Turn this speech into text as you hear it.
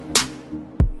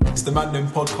It's the Mandem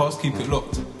Podcast. Keep it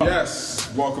locked.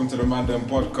 Yes, welcome to the Mandem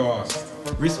Podcast.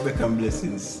 Respect and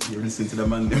blessings. You're listening to the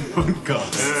Mandem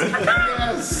Podcast.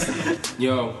 Yes.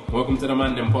 Yo, welcome to the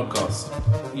Mandem Podcast.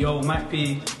 Yo, Mike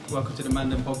P, welcome to the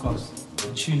Mandem Podcast.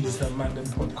 Tune to the Mandem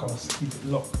Podcast. Keep it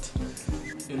locked.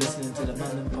 You're listening to the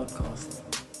Mandem Podcast.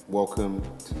 Welcome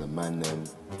to the Mandem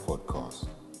Podcast.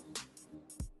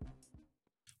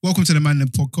 Welcome to the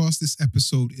Mandem Podcast. This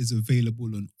episode is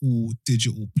available on all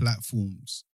digital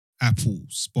platforms: Apple,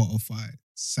 Spotify,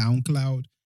 SoundCloud,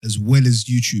 as well as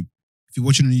YouTube. If you're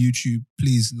watching on YouTube,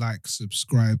 please like,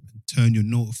 subscribe, and turn your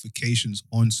notifications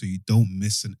on so you don't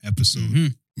miss an episode. Mm-hmm.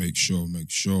 Make sure.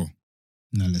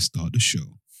 Now let's start the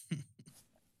show.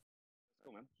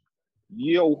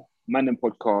 Yo, Mandem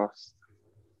Podcast.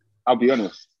 I'll be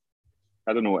honest.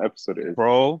 I don't know what episode it is.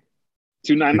 Bro.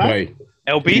 299?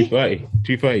 LB?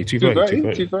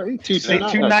 230.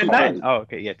 299? Oh,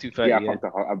 okay. Yeah, 230. Yeah, I fucked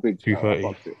up. I big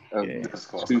 230.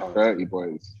 230,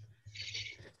 boys.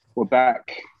 We're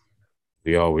back.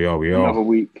 We are. Another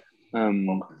week.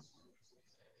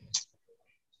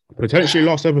 Potentially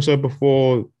last episode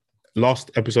before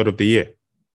last episode of the year.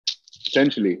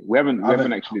 Potentially. We haven't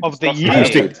actually of the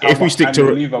discussed year. it. If we stick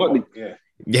to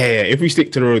yeah. if we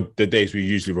stick to the days we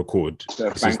usually record.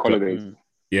 The bank holidays.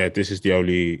 Yeah, this is the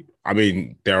only. I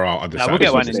mean, there are other. We'll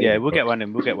get one in. Yeah, we'll get one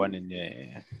in.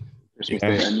 Yeah. Christmas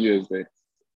Day and New Year's Day.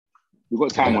 We've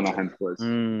got time on our hands, boys.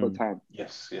 We've got time.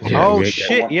 Yes. Yeah, oh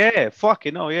shit! Yeah,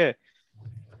 fucking oh yeah.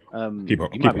 Keep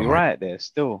you might be right there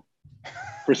still.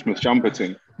 Christmas jumper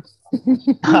thing.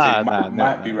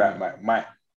 Might be right. Might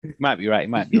be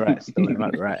right. Still, you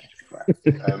might be right.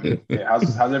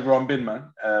 How's everyone been,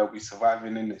 man? We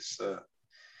surviving in this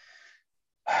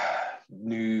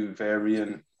new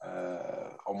variant,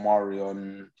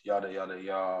 Omarion, yada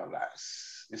yada. Like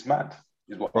it's mad.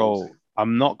 Is what Bro,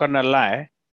 I'm not gonna lie.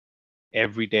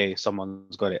 Every day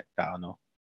someone's got it that I know.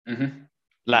 Mm-hmm.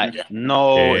 Like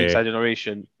no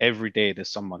exaggeration. Every day there's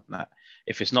someone like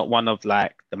if it's not one of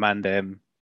like the Mandem,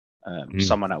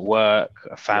 someone at work,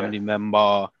 a family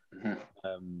member.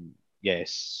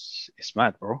 It's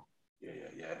mad, bro.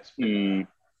 Yeah. It's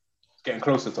getting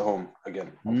closer to home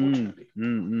again, unfortunately.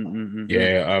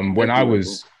 Yeah.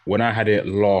 When I had it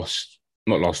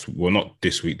not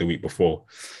this week, the week before.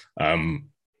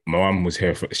 My mum was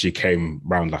here. She came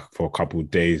round like for a couple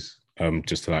of days,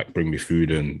 just to like bring me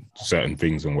food and certain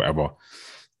things and whatever.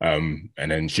 And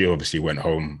then she obviously went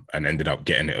home and ended up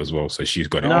getting it as well. So she's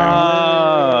got it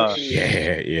now.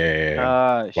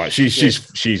 Yeah. But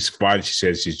she's fine. She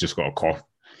says she's just got a cough,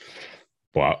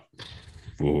 but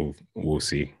we'll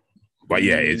see. But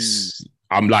yeah,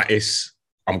 I'm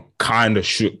kind of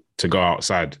shook to go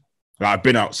outside. Like, I've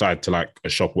been outside to like a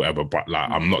shop, whatever, but like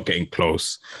I'm not getting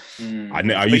close.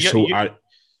 I used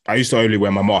to only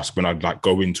wear my mask when I'd like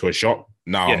go into a shop.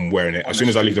 Now I'm wearing it as soon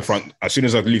as I leave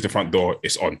the front door,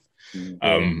 it's on.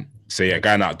 So yeah,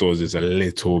 going outdoors is a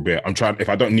little bit. I'm trying. If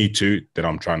I don't need to, then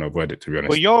I'm trying to avoid it. To be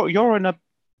honest. Well, you're in a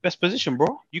best position,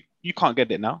 bro. You can't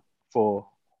get it now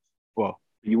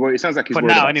It sounds like he's for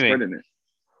worried now about anyway. spreading it.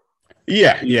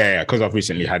 Yeah. Because I've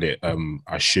recently had it.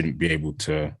 I shouldn't be able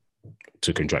to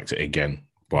contract it again.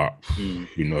 But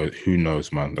who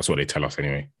knows, man? That's what they tell us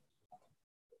anyway.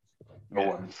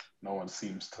 No one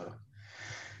seems to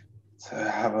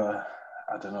have a,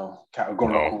 I don't know,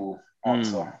 categorical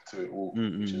answer to it all,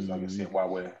 which is, I guess, why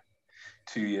we're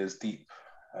 2 years deep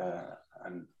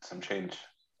and some change.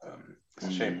 It's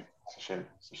a shame.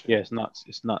 Yeah, it's nuts.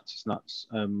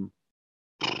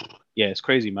 It's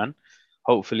crazy, man.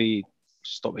 Hopefully,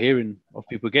 stop hearing of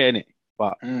people getting it.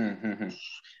 But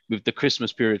with the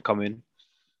Christmas period coming,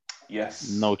 yes,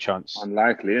 no chance.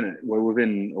 Unlikely, isn't it? We're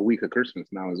within a week of Christmas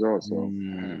now as well, so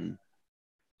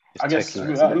I guess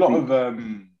a lot of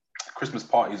Christmas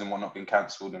parties and whatnot been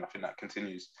cancelled, and I think that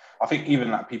continues. I think even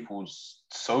like people's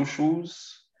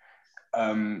socials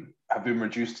have been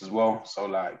reduced as well. So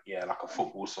like a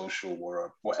football social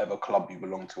or whatever club you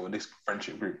belong to or this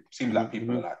friendship group, seems like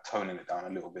people are like toning it down a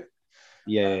little bit.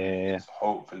 Yeah. So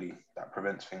hopefully that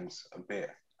prevents things a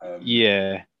bit. There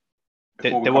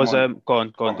was go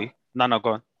on, D. No,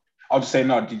 go on. I'll just say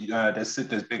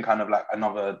there's been kind of like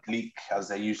another leak, as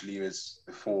there usually is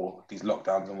before these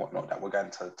lockdowns and whatnot, that we're going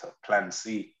to Plan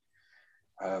C,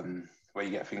 where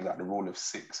you get things like the rule of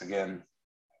 6 again.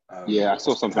 I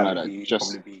saw something like that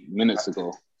just minutes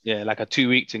ago. Yeah, like a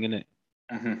 2-week thing, innit?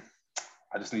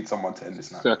 I just need someone to end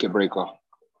this now. Circuit breaker.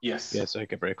 Yes. Yeah,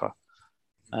 circuit breaker.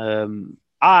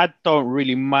 I don't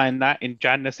really mind that in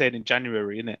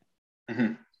January, innit?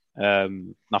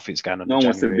 Nothing's going on. No one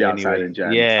wants to be outside in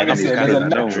January. Yeah,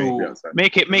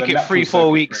 Make it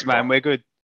 3-4 weeks, man. We're good.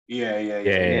 Yeah.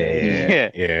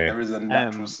 There is a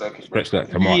natural circuit breaker.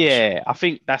 Yeah, I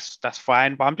think that's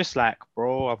fine. But I'm just like,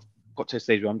 bro, I've got to a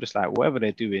stage where I'm just like, whatever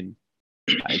they're doing,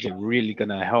 like, is it really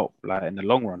gonna help? Like in the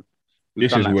long run, we've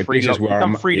done three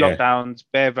lockdowns,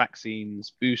 bare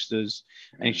vaccines, boosters,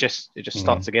 and it just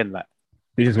starts again. Like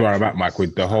this is where I'm at, Mike,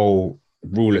 with the whole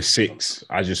rule of 6.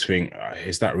 I just think,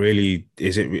 is that really?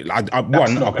 Is it?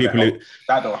 One, are people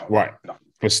right? No.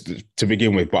 To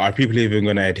begin with, but are people even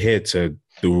going to adhere to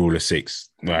the rule of 6?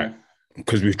 Right?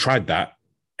 Because we've tried that,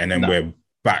 and then we're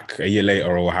back a year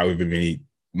later, or however many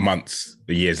months,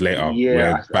 years later,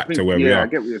 we're back to where we are. I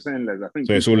get what you're saying, Les. I think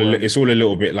so. It's all a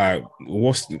little bit like,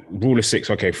 what's the rule of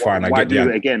 6? Okay, fine. Why do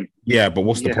it again? Yeah, but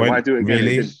what's the point? Why do it again?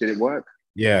 Really? Did it work?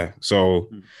 Yeah. So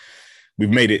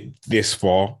we've made it this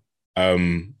far.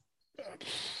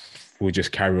 We'll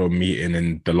just carry on meeting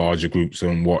in the larger groups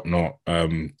and whatnot.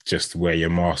 Just wear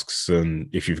your masks, and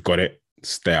if you've got it,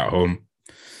 stay at home.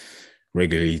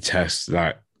 Regularly test.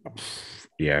 Like,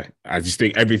 yeah, I just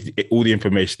think all the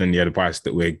information and the advice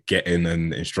that we're getting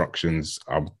and instructions,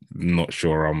 I'm not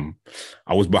sure.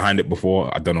 I was behind it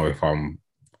before. I don't know if I'm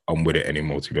with it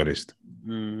anymore, to be honest.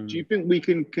 Do you think we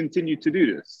can continue to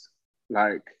do this?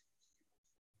 Like,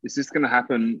 is this going to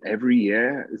happen every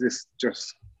year? Is this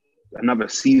just another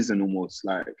season almost?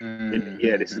 Like,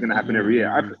 this is going to happen every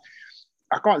year.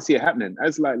 I can't see it happening.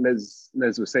 As like Les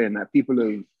was saying, that people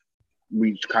have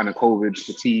reached kind of COVID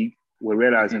fatigue. We're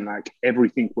realizing like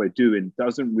everything we're doing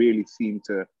doesn't really seem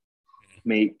to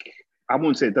make, I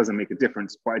won't say it doesn't make a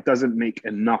difference, but it doesn't make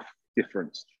enough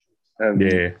difference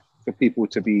for people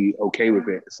to be okay with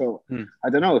it. So I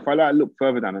don't know, if I like look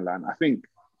further down the line, I think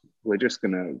we're just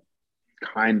going to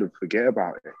kind of forget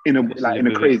about it in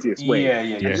a craziest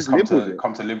way. Just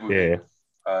come to live with it.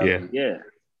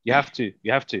 You have to.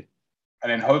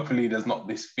 And then hopefully there's not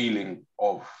this feeling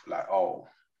of like,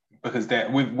 because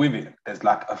with it, there's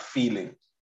like a feeling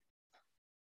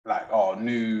like,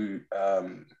 new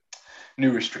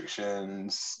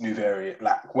restrictions, new variant.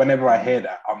 Like whenever I hear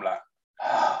that, I'm like,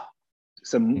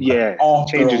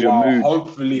 changes your mood.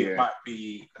 Hopefully it might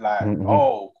be like,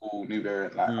 cool, new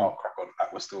variant. Like, crack on.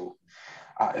 Like we're still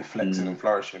out here flexing and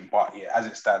flourishing. But as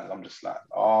it stands, I'm just like,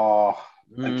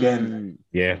 again.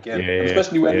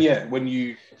 Especially when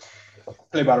you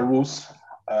play by the rules,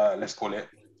 let's call it,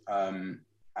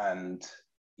 and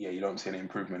you don't see any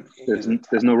improvement.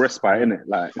 There's no respite in it.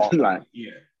 Like, do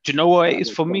you know what it is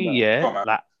for me?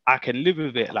 Like I can live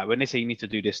with it. Like when they say you need to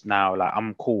do this now, like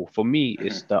I'm cool. For me,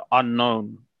 it's the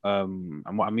unknown. And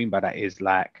what I mean by that is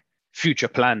like future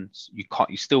plans. You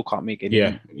still can't make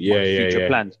any future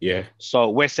plans. So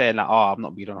we're saying like, I'm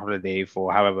not being on holiday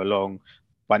for however long,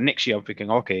 but next year I'm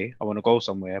thinking, okay, I want to go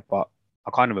somewhere, but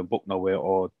I can't even book nowhere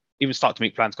or even start to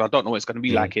make plans because I don't know what it's going to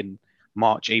be like in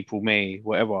March, April, May,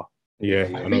 whatever. I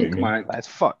think, Mike, that's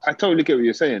fucked. I totally get what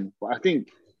you're saying, but I think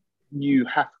you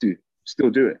have to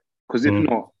still do it because if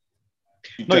not,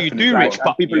 you do, Rich.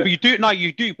 But you do. No,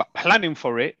 you do. But planning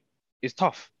for it is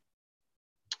tough.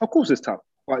 Of course, it's tough.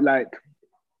 But like,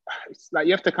 it's like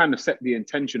you have to kind of set the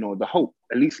intention or the hope,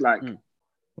 at least like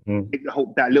make the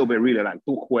hope that little bit really, like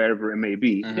book wherever it may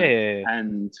be.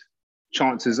 And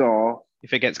chances are,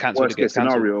 if it gets cancelled, worst case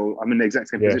scenario, I'm in the exact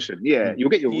same position. You'll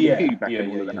get your fee back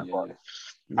and all of that.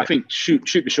 I think shoot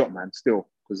the shot, man. Still,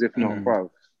 because if not,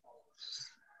 bro,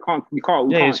 we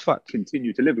can't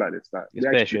continue to live like this. Like,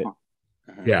 it's shit.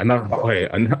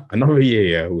 Another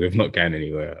year, we've not gone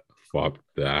anywhere. Fuck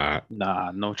that.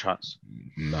 Nah, no chance.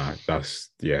 Nah, that's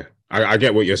I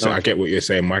get what you're saying. I get what you're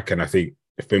saying, Mike. And I think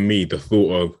for me, the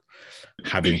thought of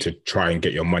having to try and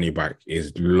get your money back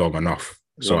is long enough.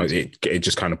 So it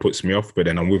just kind of puts me off. But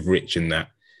then I'm with Rich in that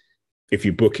if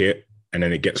you book it and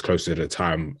then it gets closer to the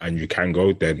time and you can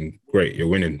go, then great, you're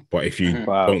winning. But if you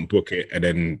don't book it and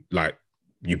then like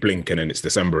you blink and then it's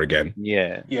December again.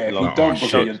 If you don't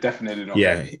book it, you're definitely not.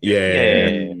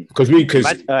 Because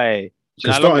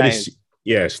start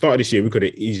of this year, we could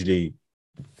have easily,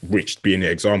 Rich being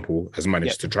the example, has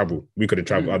managed to travel. We could have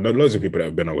traveled. I know loads of people that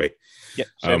have been away.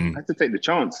 I had to take the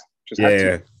chance.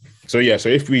 So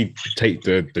if we take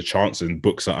the chance and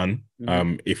book something,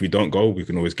 if we don't go, we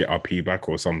can always get our P back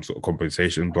or some sort of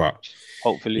compensation. But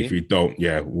hopefully, if we don't,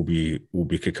 we'll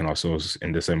be kicking ourselves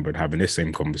in December and having this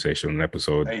same conversation on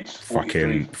episode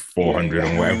fucking 400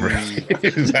 and whatever.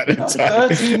 Is that the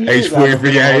time? Age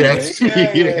 43,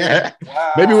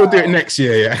 Wow. Maybe we'll do it next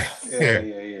year.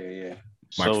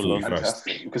 So long.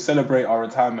 Fantastic. We could celebrate our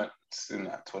retirement in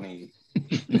that 20.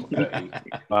 30,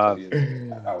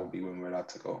 that would be when we're allowed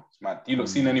to go. It's mad. You not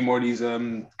seen any more of these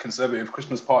conservative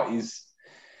Christmas parties?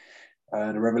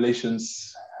 The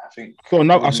revelations think. So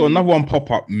I saw another one pop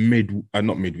up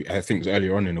not midweek. I think it was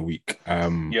earlier on in the week.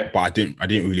 But I didn't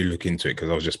really look into it because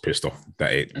I was just pissed off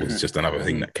that it was just another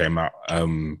thing that came out.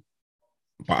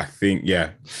 But I think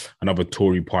another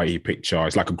Tory party picture.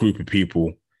 It's like a group of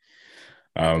people.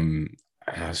 And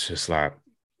I was just like,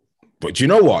 but do you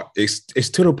know what? It's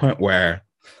to the point where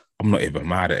I'm not even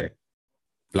mad at it.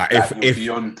 Like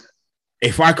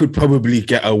if I could probably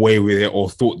get away with it or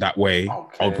thought that way,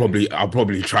 I'll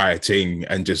probably try a thing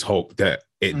and just hope that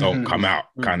it don't come out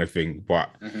kind of thing. But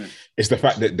it's the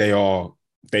fact that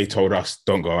they told us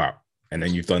don't go out, and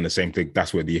then you've done the same thing.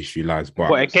 That's where the issue lies.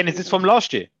 But again, is this from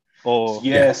last year? Or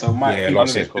so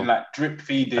last year. It's been like drip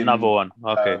feeding another one.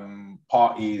 Okay.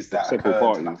 Parties that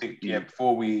occurred. I think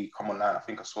before we come online, I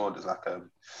think I saw there's like a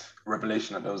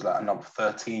revelation that there was like another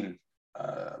 13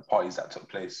 parties that took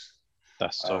place.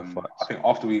 That's so fucked. I think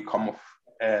after we come off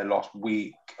air last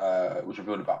week, it was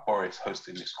revealed about Boris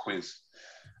hosting this quiz.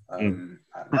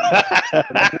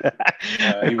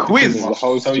 Quiz.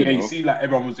 So you see, like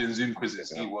everyone was doing Zoom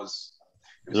quizzes. It was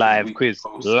live quiz,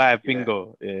 live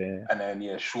bingo. Yeah. And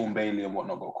then Sean Bailey and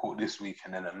whatnot got caught this week,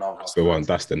 and then another. That's the one.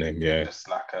 That's the name. Yeah. Just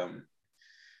like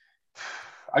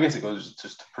I guess it goes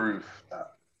just to prove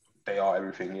that they are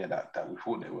everything. That we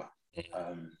thought they were.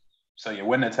 So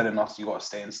when they're telling us you got to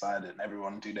stay inside and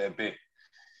everyone do their bit,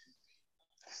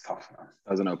 it's tough, man.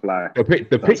 Doesn't apply.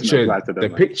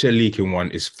 The picture leaking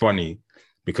one is funny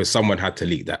because someone had to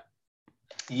leak that.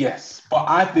 Yes, but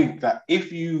I think that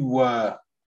if you were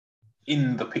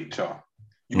in the picture,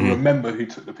 you remember who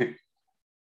took the pic.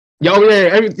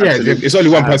 It's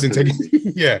only one person taking.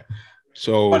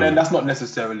 So, but then that's not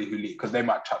necessarily who leaked because they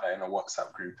might chat that in a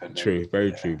WhatsApp group. And true,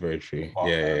 very true.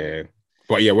 But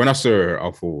But when I saw her,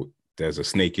 I thought there's a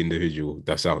snake individual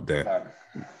that's out there.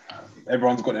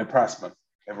 Everyone's got their price, man.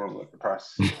 Everyone's got their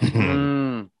price.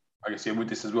 I guess with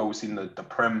this as well, we've seen the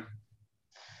Prem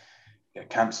get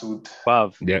cancelled.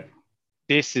 That's the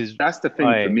thing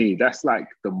for me. That's like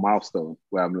the milestone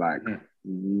where I'm like,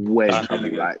 where's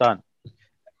like done?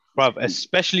 Bruv,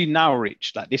 especially now,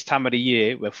 Rich, like this time of the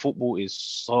year where football is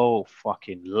so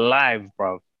fucking live,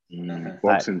 bruv.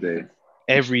 Boxing Day.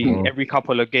 Every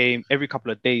couple of days.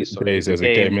 There's a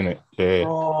game in it. Yeah.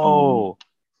 Oh,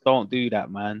 don't do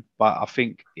that, man. But I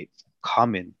think it's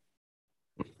coming.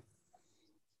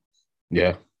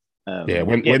 Yeah.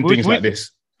 When things like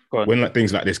this, when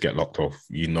things like this get locked off,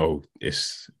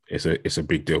 it's a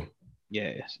big deal.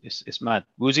 Yeah, it's mad.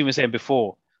 We was even saying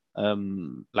before,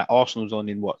 like Arsenal's on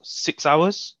in 6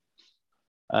 hours,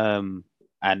 and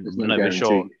we're not even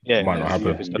sure. Yeah, might not happen.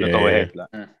 If it's gonna go ahead.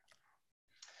 Like.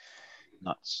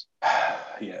 Nuts.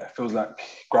 Yeah, it feels like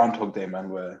Groundhog Day, man.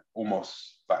 We're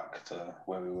almost back to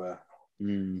where we were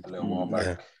a little while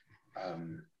back.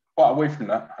 But away from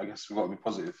that, I guess we've got to be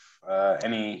positive.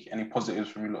 Any positives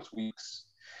from you last weeks?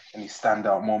 Any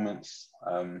standout moments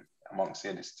amongst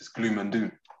this gloom and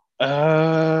doom?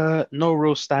 No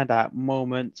real standout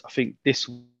moments. I think this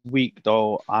week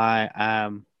though,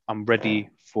 I'm ready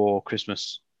for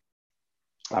Christmas.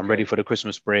 I'm ready for the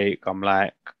Christmas break. I'm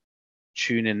like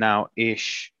tuning out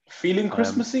ish. Feeling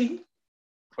Christmassy?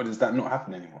 Or does that not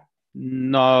happen anymore?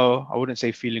 No, I wouldn't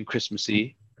say feeling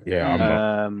Christmassy. Yeah, I'm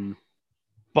not.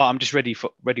 But I'm just ready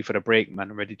for the break,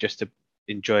 man. I'm ready just to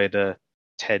enjoy the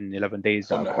 10, 11 days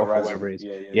that I've got, whatever it is.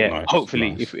 Yeah. Nice,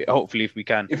 hopefully, nice. If we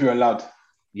can. If you're allowed.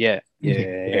 Yeah.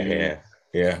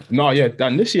 No,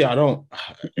 Dan, this year I don't.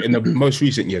 In the most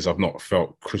recent years, I've not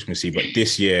felt Christmassy, but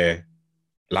this year,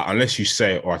 like unless you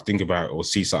say it or I think about it or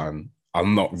see something,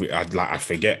 I'm not. I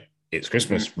forget it's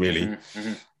Christmas. Really,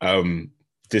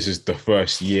 this is the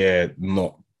first year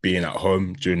not being at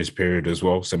home during this period as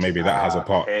well, so maybe that has a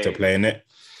part to play in it.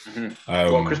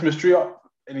 Got a Christmas tree up?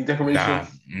 Any decorations?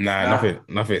 Nah, nothing.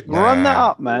 Run that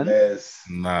up, man. Yes.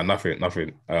 Nah, nothing.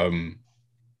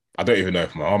 I don't even know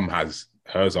if my mum has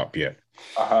hers up yet.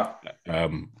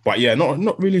 But yeah,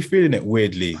 not really feeling it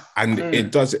weirdly, and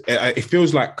it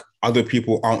feels like other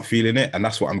people aren't feeling it, and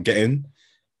that's what I'm getting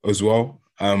as well.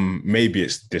 Maybe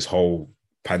it's this whole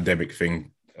pandemic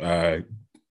thing.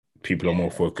 People are more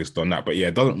focused on that, but yeah,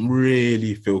 it doesn't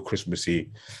really feel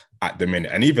Christmassy at the minute.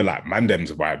 And even like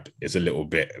Mandem's vibe is a little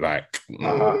bit like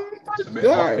it's a bit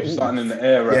hawkish, something in the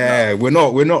air right now.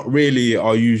 We're not really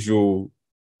our usual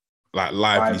like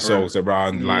lively souls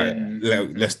around like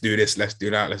let's do this, let's do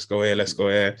that, let's go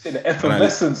here. See, the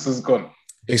effervescence has gone.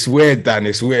 It's weird, Dan.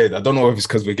 It's weird. I don't know if it's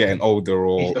because we're getting older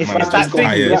or it's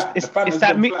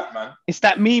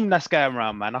that meme that's going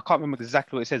around, man. I can't remember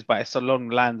exactly what it says, but it's along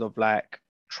the lines of like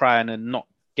trying to not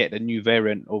get the new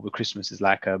variant over Christmas is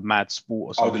like a mad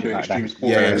sport or something like that.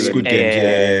 Yeah, Squid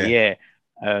Games. Yeah.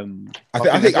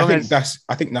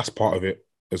 I think that's part of it.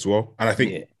 as well. And I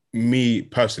think me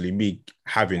personally, me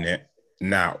having it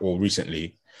now or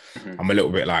recently, I'm a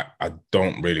little bit like, I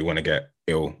don't really want to get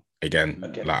ill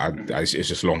again. It's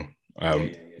just long.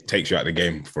 It takes you out of the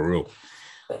game for real.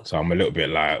 So I'm a little bit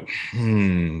like,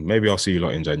 maybe I'll see you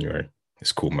lot in January.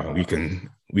 It's cool, man.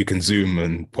 We can Zoom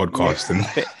and podcast and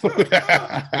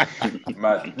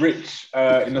man. Rich,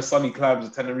 in the sunny climes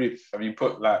of Tenerife, have you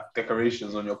put like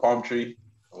decorations on your palm tree?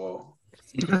 Or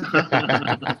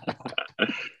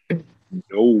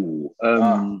no.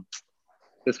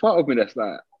 There's part of me that's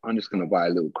like, I'm just gonna buy a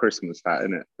little Christmas hat,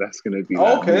 innit? That's gonna be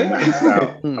like, maxed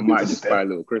out. I might just buy a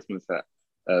little Christmas hat.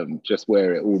 Just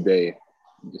wear it all day.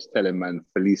 Just telling man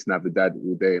Feliz Navidad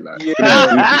all day. Like,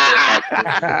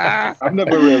 I've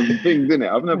never things in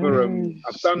it. I've never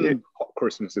I've done hot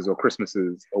Christmases or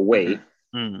Christmases away.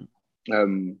 But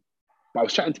I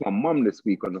was chatting to my mum this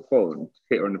week on the phone,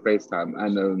 hit her on the FaceTime,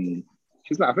 and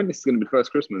she's like, I think this is gonna be the first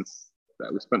Christmas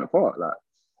that we spent apart. Like,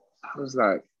 I was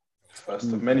like,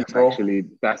 first of many, bro.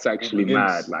 That's actually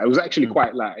mad. Like, it was actually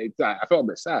quite like, I felt a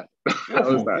bit sad. I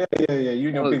was like, yeah. You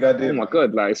and your big idea. Oh my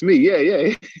god, like it's me.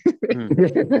 Yeah.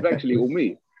 It's actually all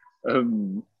me.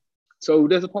 So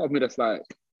there's a part of me that's like,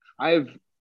 I've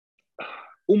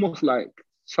almost like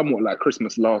somewhat like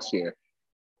Christmas last year,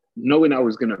 knowing I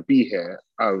was gonna be here,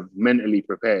 I've mentally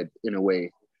prepared in a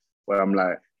way where I'm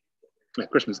like,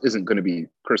 Christmas isn't gonna be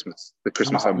Christmas. The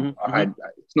Christmas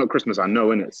it's not Christmas I know,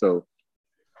 innit? So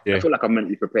I feel like I'm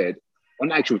mentally prepared. On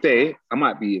the actual day, I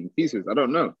might be in pieces. I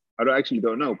don't know. I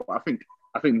don't know. But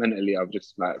I think mentally, I've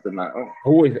just like been like,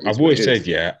 I've always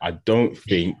said, I don't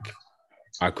think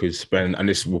I could spend, and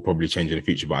this will probably change in the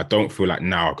future, but I don't feel like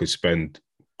now I could spend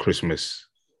Christmas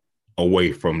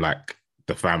away from like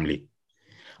the family.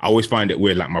 I always find it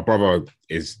weird. Like, my brother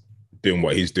is doing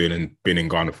what he's doing and been in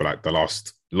Ghana for like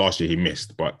last year he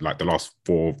missed, but like the last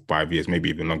 4 or 5 years, maybe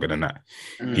even longer than that.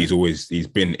 He's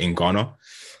been in Ghana.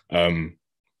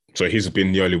 So he's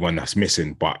been the only one that's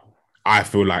missing, but I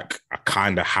feel like I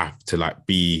kind of have to like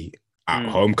be at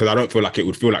home, because I don't feel like it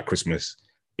would feel like Christmas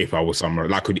if I was somewhere.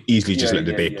 Like, I could easily just let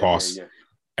the day pass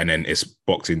and then it's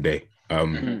Boxing Day.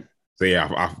 So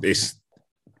it's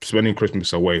spending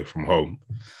Christmas away from home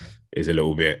is a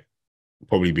little bit,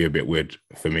 probably be a bit weird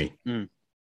for me. I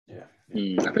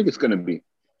think it's going to be.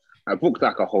 I booked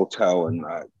like a hotel and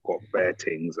like got bare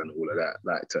things and all of that,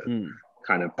 like to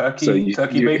kind of turkey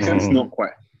bacon. It's not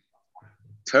quite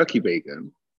turkey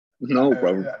bacon. No,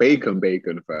 bro, bacon,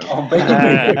 fam. Oh,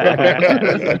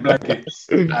 bacon. Blankets.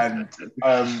 And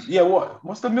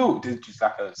what's the meal? Did you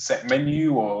like a set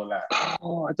menu or like?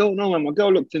 Oh, I don't know, man. My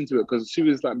girl looked into it because she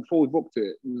was like, before we booked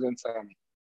it, it was on some.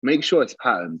 Make sure it's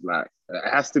patterned. Like,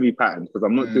 it has to be patterned because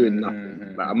I'm not doing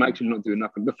nothing. Like, I'm actually not doing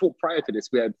nothing. Prior to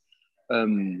this, we had.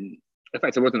 In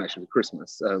fact, it wasn't actually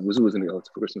Christmas. It was always going to go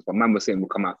to Christmas. But man was saying we'll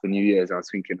come out for New Year's. I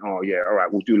was thinking, all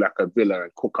right, we'll do like a villa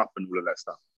and cook up and all of that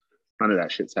stuff. None of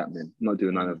that shit's happening. I'm not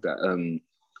doing none of that.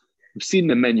 We've seen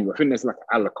the menu. I think there's like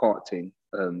a la carte thing.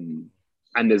 And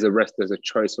there's a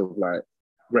choice of like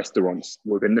restaurants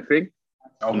within the thing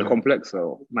on the complex.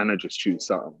 So man, I just choose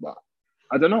something. But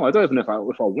I don't know. I don't even know if I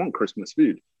want Christmas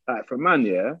food. Like, for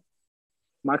man,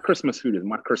 my Christmas food is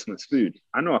my Christmas food.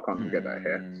 I know I can't get that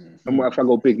here. And if I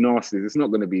go big nasty, it's not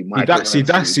going to be my. See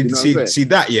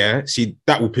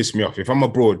that will piss me off. If I'm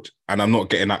abroad and I'm not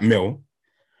getting that meal,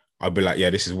 I'll be like,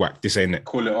 this is whack. This ain't it.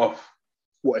 Call it off.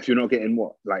 What if you're not getting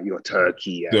what? Like your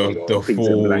turkey, the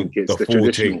full blankets, the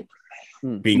traditional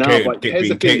thing. Being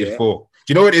catered for.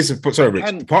 Do you know what it is? Sorry,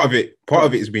 Rich. Part of it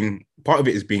is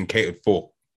being catered for.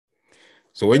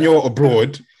 So when you're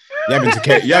abroad, you're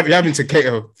having to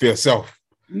cater for yourself.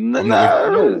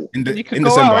 No. In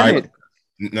December,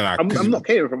 I'm not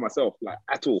catering for myself, like,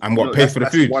 at all. And pay for the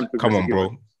food? Come on,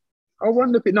 bro. I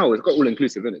wonder if it's got all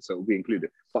inclusive in it, so it'll be included.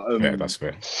 But that's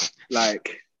fair.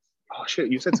 Like, oh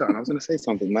shit, you said something. I was gonna say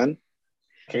something, man.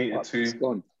 Catered to. It's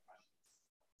gone.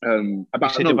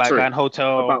 About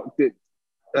hotel. About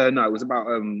no, it was about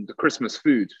the Christmas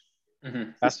food.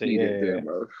 That's it.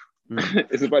 Bro.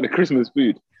 It's about the Christmas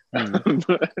food. Why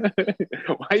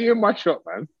are you in my shop,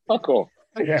 man? Fuck off.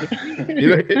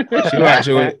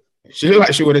 She looked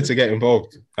like she wanted to get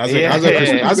involved. How's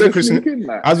her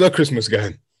Christmas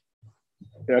going?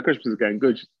 Yeah, Christmas is going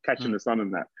good. Catching the sun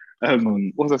and that.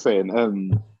 What was I saying?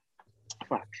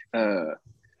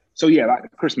 So yeah,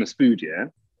 like Christmas food,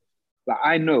 like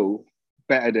I know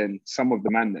better than some of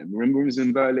the man them. Remember we was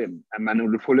in Berlin and man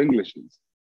know the full Englishes.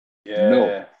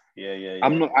 Yeah.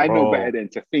 I'm not. I know better than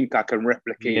to think I can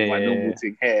replicate my normal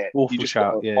thing here. You just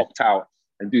gotta opt out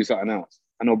and do something else.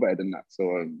 I know better than that.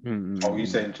 So, you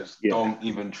saying just don't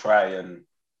even try and?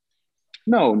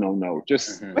 No.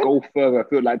 Just go further. I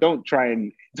feel like don't try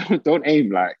and don't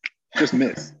aim like just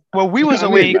miss. Well, we was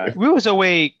away. We was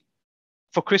away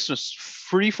for Christmas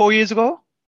 3-4 years ago.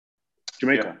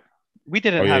 Jamaica. We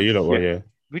didn't have.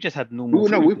 We just had normal.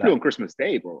 We flew on Christmas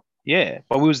Day, bro. Yeah,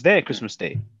 but we was there Christmas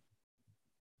Day.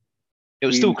 It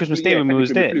was still Christmas Day when we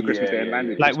was there.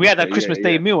 Like we had that Christmas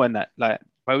Day meal and that, like,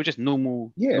 but it was just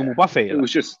normal buffet. It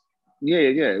was just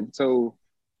So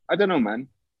I don't know, man.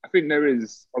 I think there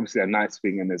is obviously a nice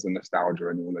thing and there's a nostalgia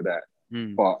and all of that.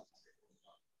 But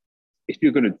if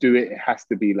you're gonna do it, it has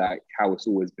to be like how it's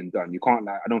always been done. You can't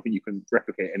I don't think you can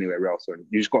replicate anywhere else. Or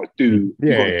you just got to do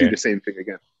do the same thing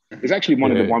again. It's actually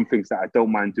one of the one things that I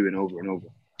don't mind doing over and over.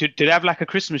 Did they have like a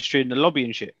Christmas tree in the lobby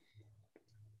and shit?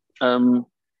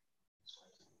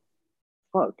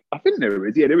 Fuck, I think there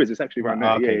is. Yeah, there is. It's actually right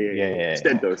now. Yeah.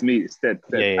 Stead though. It's me. It's Stead.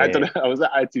 I don't know. I was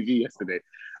at ITV yesterday.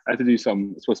 I had to do it's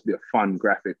supposed to be a fun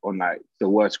graphic on like the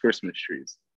worst Christmas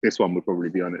trees. This one would probably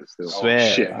be on it still. Swear.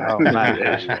 Oh, shit.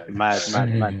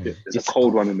 Mad. There's a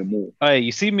cold one in the mall. Hey,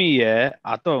 you see me, I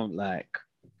don't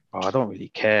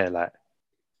really care. Like,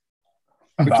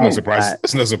 it's no surprise.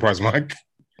 It's no surprise, Mike.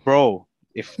 Bro,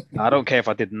 if I don't care if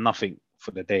I did nothing for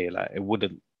the day, like it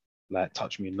wouldn't like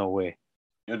touch me in no way.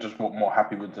 You're just more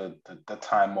happy with the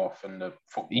time off and the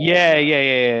football.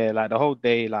 Yeah. Like the whole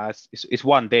day, like it's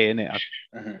one day, innit?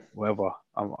 Whatever.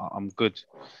 I'm good.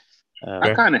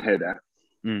 I kind of hear that.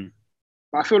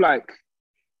 But I feel like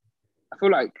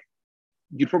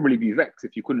you'd probably be vexed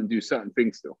if you couldn't do certain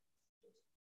things still.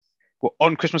 Well,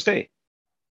 on Christmas Day?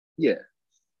 Yeah.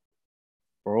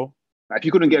 Bro. Like if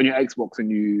you couldn't get on your Xbox I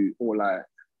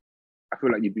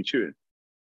feel like you'd be chewing.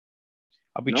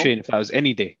 I'd be chewing if that was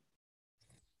any day.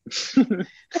 I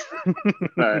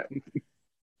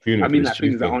mean, like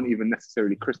things that aren't even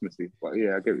necessarily Christmassy, but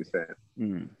yeah, I get what you're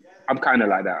saying. I'm kind of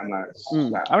like that. I'm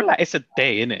like, it's a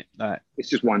day, innit? Like, it's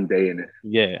just one day, innit?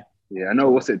 Yeah. Yeah, I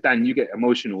know. What's it, Dan? You get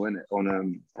emotional, innit?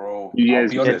 On bro, New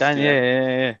Year's. Honest, Dan,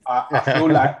 yeah. I feel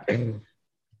like it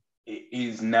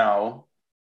is now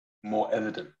more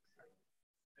evident.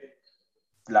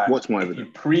 Like, what's more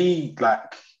evident?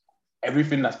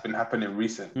 Everything that's been happening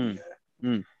recently.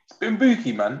 It's been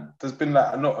booky, man. There's been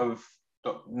like a lot of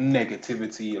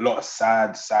negativity, a lot of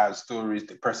sad stories,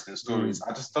 depressing stories.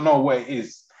 I just don't know what it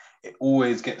is. It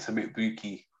always gets a bit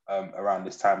booky around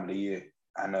this time of the year.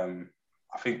 And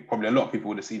I think probably a lot of people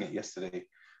would have seen it yesterday.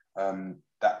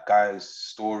 That guy's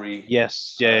story.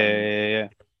 Yes, yeah.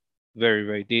 Very,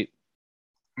 very deep.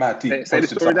 Mad deep. Say the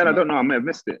story that I don't know. I may have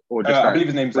missed it. Or just I believe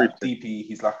his name's like DP.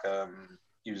 He's like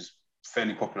he was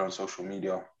fairly popular on social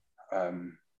media.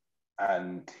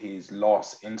 And his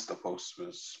last Insta post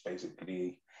was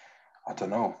basically, I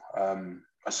don't know,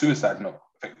 a suicide note,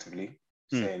 effectively,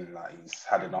 saying like he's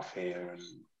had enough here and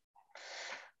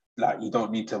like you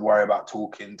don't need to worry about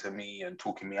talking to me and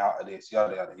talking me out of this,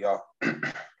 yada yada yada.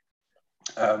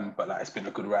 But like it's been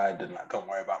a good ride and like don't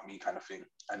worry about me kind of thing.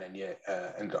 And then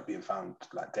ended up being found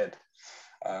like dead.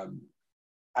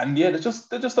 And yeah, there's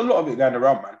just a lot of it going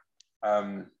around,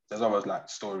 man. There's always like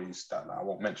stories that I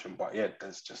won't mention, but yeah,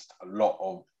 there's just a lot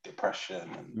of depression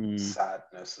and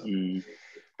sadness and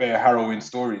very harrowing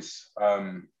stories.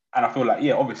 And I feel like,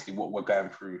 obviously what we're going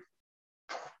through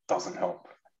doesn't help.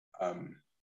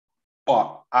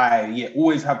 But I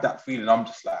always have that feeling. I'm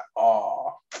just like,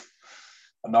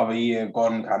 another year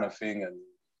gone kind of thing. And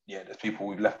there's people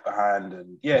we've left behind.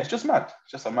 And it's just mad.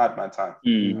 It's just a mad time.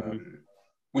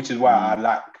 Which is why I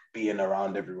like being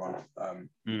around everyone.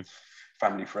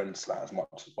 Family, friends, like as much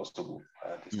as possible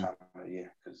this time of the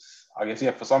year, because I guess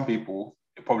for some people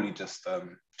it probably just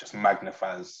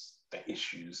magnifies the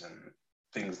issues and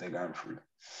things they're going through.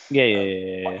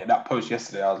 But that post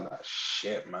yesterday, I was like,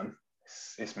 shit, man,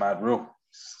 it's mad real.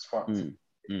 It's fucked.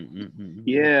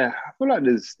 Yeah, I feel like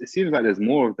it seems like there's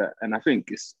more of that, and I think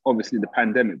it's obviously the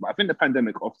pandemic, but I think the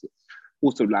pandemic also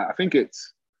like I think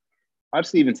it's. I'd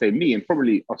just even say me and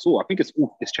probably us all. I think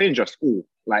it's changed us all,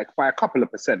 like by a couple of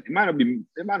percent. It might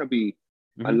not be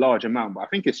a large amount, but I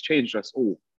think it's changed us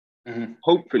all.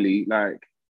 Hopefully, like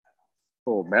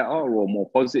for better or more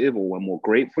positive, or we're more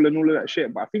grateful and all of that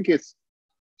shit. But I think it's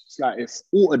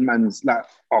altered man's like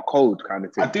our code kind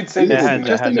of thing. I did say this.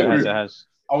 It has.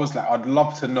 I was like, I'd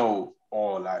love to know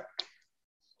or like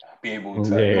be able to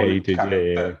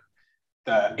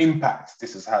the impact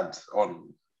this has had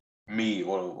on me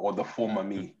or the former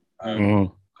me, because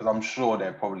I'm sure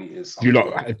there probably is. Do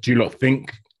you lot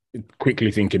think,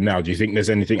 quickly thinking now, do you think there's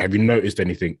anything, have you noticed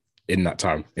anything in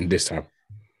this time?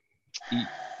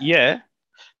 Yeah. Do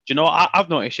you know what I've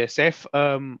noticed? Say if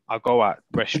I go out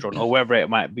restaurant or wherever it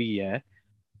might be,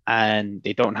 and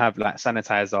they don't have like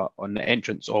sanitizer on the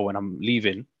entrance or when I'm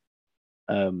leaving,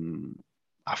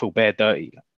 I feel bare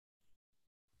dirty.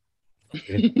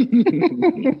 It's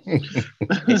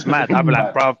mad. I'll be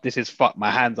like, bruv, this is fucked.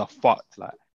 My hands are fucked.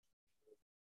 Like,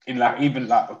 in like even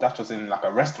like that's just in like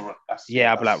a restaurant. I'll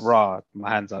be like, raw. My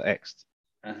hands are X'd.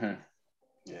 Mm-hmm.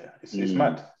 Yeah, it's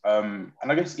mad. And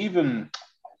I guess even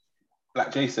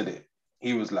Black Jay said it.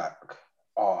 He was like,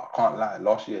 "Oh, I can't lie.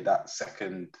 Last year, that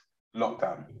second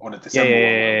lockdown or the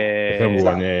December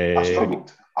one, I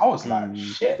struggled. I was like,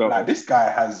 shit. Like this guy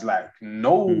has like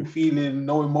no feeling,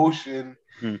 no emotion.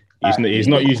 He's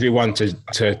not usually one to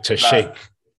like, shake.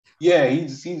 Yeah,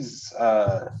 he's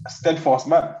a steadfast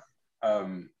man.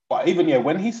 But even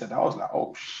when he said that, I was like,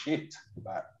 oh shit,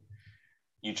 like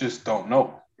you just don't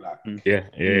know. Like I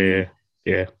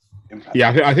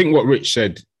think what Rich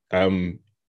said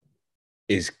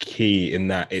is key in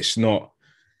that it's not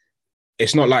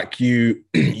like you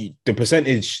the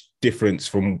percentage difference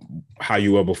from how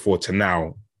you were before to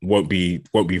now won't be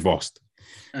vast.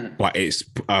 But it's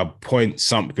point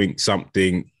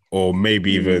something, or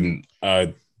maybe even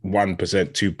 1%,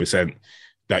 2%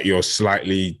 that you're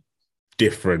slightly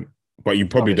different, but you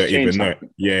probably don't even know.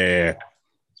 Yeah.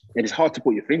 And it's hard to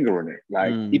put your finger on it.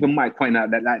 Like even Mike pointed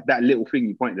out that little thing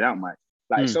you pointed out, Mike.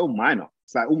 Like it's so minor.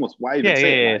 It's like almost why even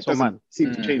say it? Like, it doesn't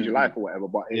seem to change your life or whatever,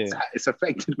 but it's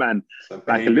affected, man,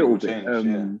 like a little bit.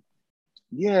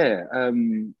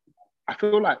 I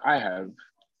feel like I have.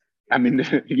 I mean,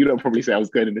 you don't probably say I was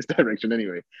going in this direction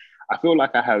anyway. I feel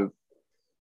like I have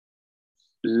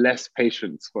less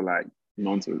patience for like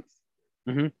nonsense.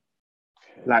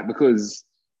 Like, because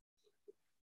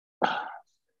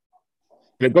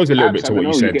it goes a little bit to what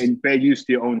you said. You're getting very used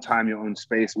to your own time, your own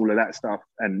space, all of that stuff,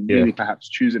 and really perhaps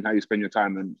choosing how you spend your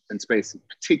time and space,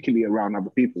 particularly around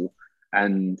other people.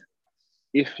 And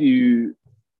if you,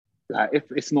 like, if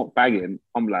it's not bagging,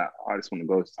 I'm like, I just want to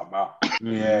go. I'm out.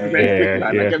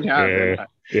 Get me out.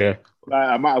 Like,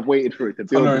 I might have waited for it to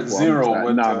build. Tolerance zero.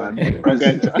 Like, nah, man. I'm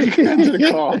going to the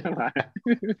car.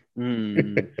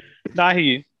 Nah, I hear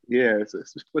you. Yeah, it's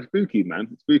spooky, man.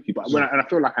 It's spooky. But and I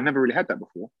feel like I never really had that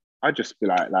before. I'd just be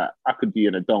like I could be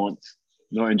in a dance,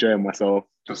 not enjoying myself.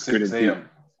 Till 6 a.m.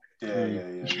 Yeah.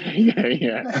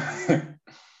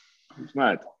 It's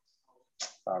mad.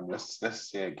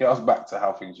 Let's get us back to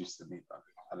how things used to be. Man.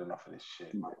 I had enough of this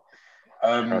shit.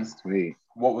 Trust me.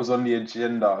 What was on the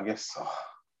agenda? I guess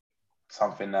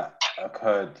something that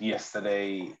occurred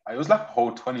yesterday. It was like a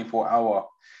whole 24-hour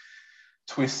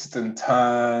twists and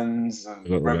turns and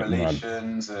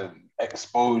revelations and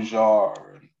exposure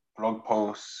and blog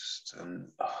posts and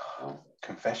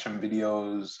confession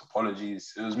videos,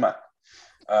 apologies. It was mad.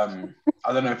 I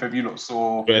don't know if you lot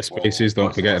saw Twitter Spaces,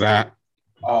 don't forget that.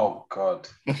 Oh god.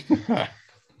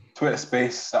 Twitter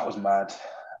Space, that was mad.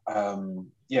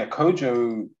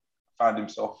 Kojo found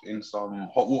himself in some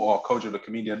hot water. Kojo, the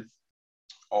comedian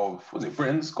of, was it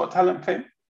Britain's Got Talent fame?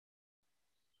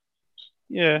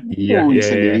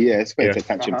 It's fair to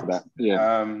catch him for that.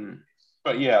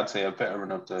 But yeah, I'd say a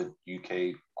veteran of the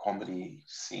UK comedy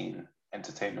scene,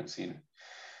 entertainment scene.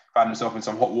 Found himself in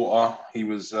some hot water. He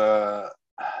was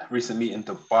recently in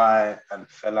Dubai and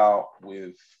fell out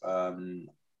with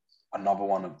another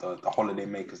one of the holiday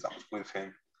makers that was with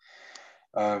him.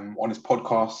 On his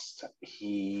podcast,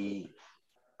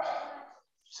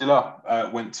 Silla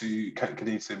went to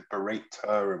continue to berate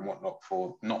her and whatnot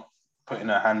for not putting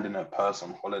her hand in her purse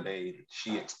on holiday.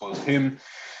 She exposed him,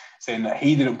 saying that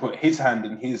he didn't put his hand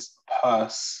in his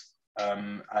purse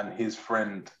and his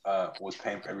friend was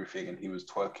paying for everything and he was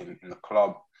twerking in the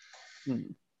club.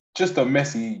 Just a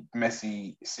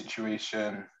messy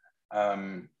situation.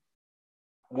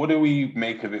 What do we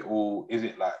make of it all? Is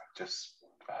it like just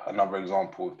another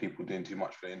example of people doing too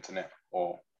much for the internet,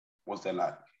 or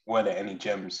were there any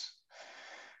gems,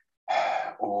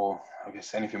 or I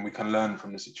guess anything we can learn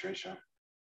from the situation?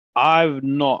 I've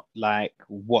not like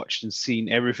watched and seen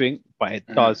everything, but it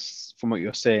does, from what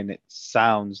you're saying, it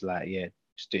sounds like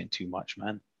just doing too much,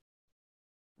 man.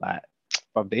 Like,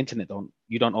 but the internet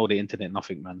you don't owe the internet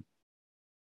nothing, man.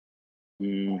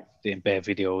 Doing bare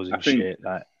videos and shit,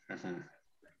 like.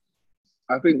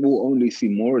 I think we'll only see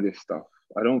more of this stuff.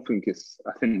 I think these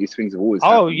things have always.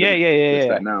 Oh happened. Yeah.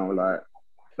 Like now, like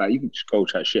you can just go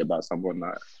chat shit about someone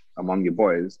like among your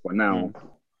boys, but now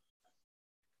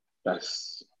that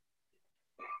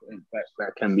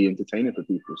can be entertaining for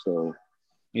people. So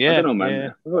I don't know,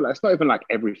 man. I feel like it's not even like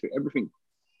everything. Everything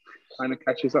kind of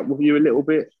catches up with you a little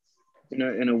bit,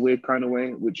 in a weird kind of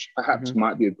way, which perhaps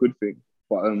might be a good thing.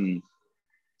 But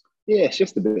it's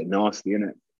just a bit nasty, isn't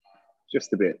it? It's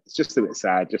just a bit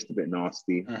sad, just a bit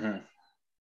nasty.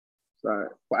 Like,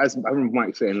 but as I remember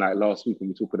Mike saying, like last week when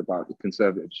we were talking about the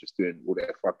Conservatives just doing all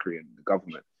their fuckery in the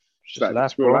government, it's like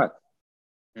that's real life.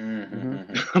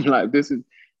 Mm-hmm. I'm like, this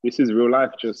is real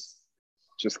life, just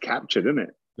captured, isn't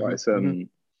it? But it's I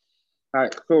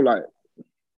feel like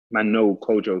man know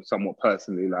Kojo somewhat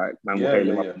personally, like man will hail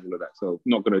him up and all of that. So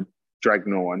not gonna drag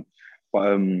no one,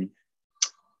 but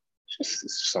it's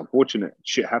just unfortunate.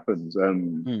 Shit happens.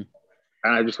 And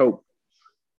I just hope,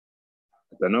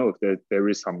 I don't know if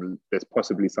there's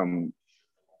possibly some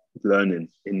learning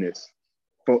in this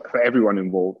for everyone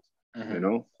involved, you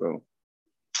know? So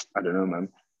I don't know, man.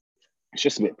 It's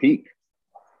just a bit peak.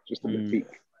 Just a bit peak.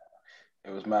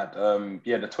 It was mad.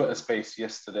 The Twitter space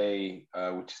yesterday,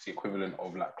 which is the equivalent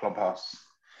of like Clubhouse,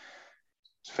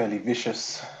 it's fairly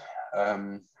vicious.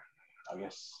 I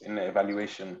guess in the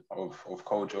evaluation of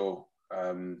Kojo,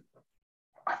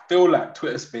 I feel like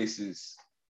Twitter spaces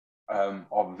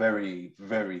are very,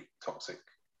 very toxic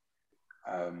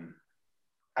and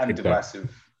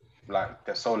divisive. Like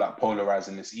they're so like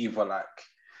polarizing. It's either like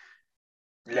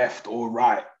left or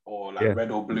right or like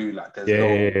red or blue. Like there's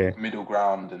no middle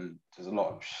ground, and there's a lot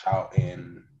of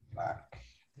shouting. Like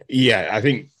I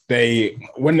think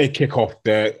when they kick off,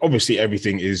 obviously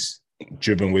everything is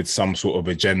driven with some sort of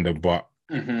agenda, but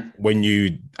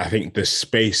I think the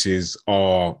spaces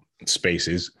are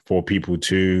spaces for people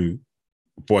to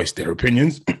voice their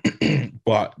opinions.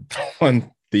 But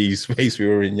on the space we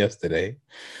were in yesterday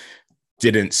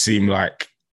didn't seem like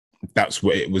that's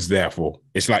what it was there for.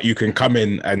 It's like you can come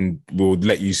in and we'll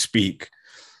let you speak,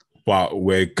 but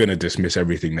we're gonna dismiss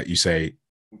everything that you say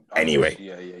anyway.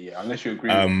 Unless you agree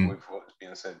with what's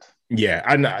being said. Yeah,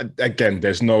 and again,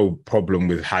 there's no problem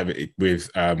with having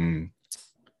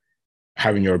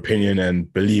your opinion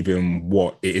and believing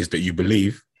what it is that you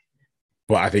believe.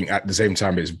 But I think at the same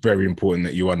time, it's very important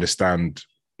that you understand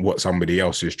what somebody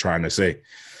else is trying to say.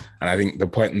 And I think the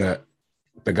point that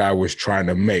the guy was trying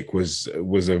to make was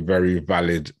a very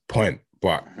valid point,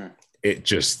 but it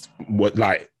just would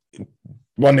like,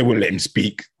 one, they wouldn't let him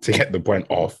speak to get the point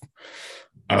off.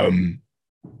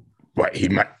 But he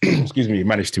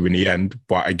managed to in the end.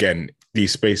 But again,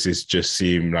 these spaces just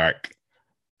seem like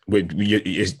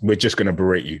we're just going to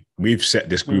berate you. We've set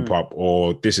this group up,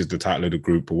 or this is the title of the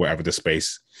group, or whatever the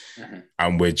space.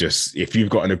 And we're just, if you've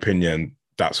got an opinion,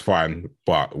 that's fine,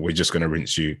 but we're just going to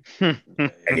rinse you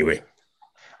anyway.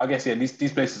 I guess,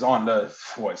 these places aren't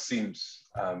what it seems.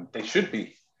 They should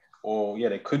be, or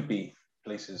they could be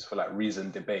places for like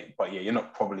reasoned debate. But you're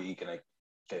not probably going to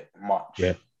get much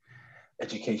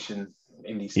education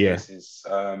in these spaces.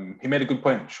 He made a good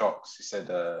point, Shocks. He said,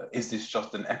 is this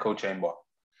just an echo chamber?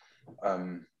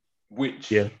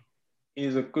 Which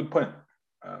is a good point.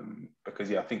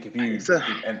 Because I think if you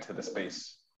enter the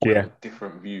space with a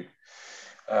different view,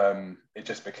 it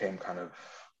just became kind of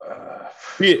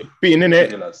being in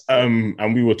it,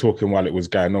 and we were talking while it was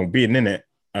going on, being in it,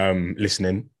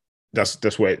 listening,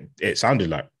 that's what it sounded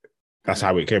like. That's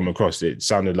how it came across. It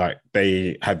sounded like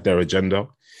they had their agenda.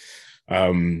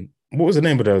 What was the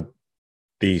name of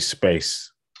the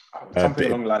space? Something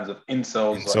along the lines of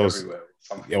incels everywhere.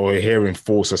 Something. Or hearing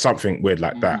force or something weird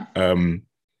like that.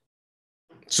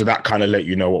 So that kind of let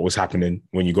you know what was happening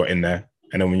when you got in there.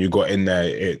 And then when you got in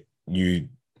there, you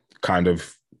kind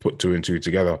of put two and two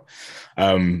together.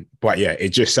 But it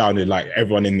just sounded like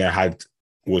everyone in there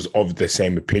was of the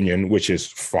same opinion, which is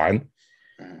fine.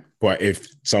 But if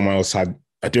someone else had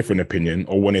a different opinion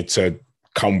or wanted to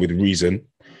come with reason,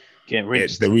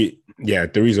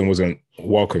 the reason wasn't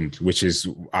welcomed, which is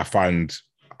I find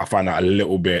that a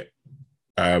little bit.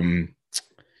 We're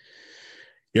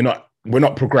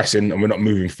not progressing and we're not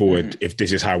moving forward if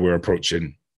this is how we're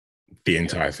approaching the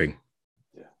entire thing.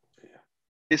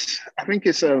 I think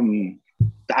it's the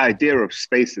idea of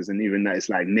spaces, and even that it's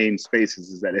like named spaces,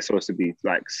 is that they're supposed to be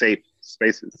like safe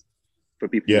spaces for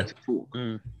people to talk.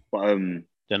 But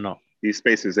they're not. These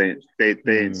spaces ain't safe,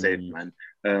 man.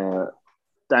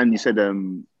 Dan, you said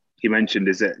he mentioned,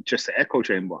 is it just an echo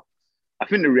chamber? I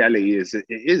think the reality is it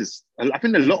is. I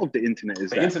think a lot of the internet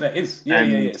is. The internet is,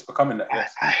 it's becoming that.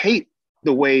 Yes. I hate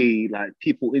the way like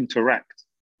people interact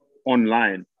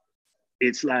online.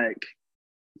 It's like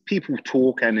people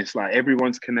talk, and it's like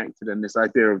everyone's connected, and this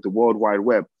idea of the World Wide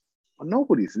Web, but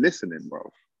nobody's listening,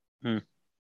 bro.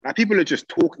 Like people are just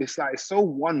talking. It's like it's so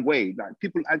one way. Like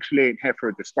people actually ain't here for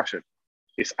a discussion.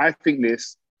 It's I think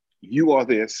this, you are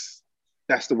this.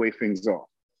 That's the way things are.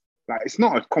 Like it's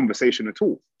not a conversation at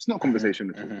all. It's not a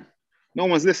conversation at all. No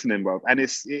one's listening, bro. And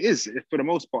it is for the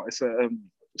most part. It's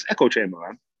echo chamber,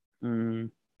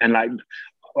 man. And like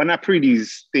when I pre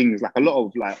these things, like a lot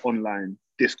of like online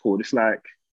Discord, it's like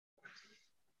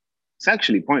it's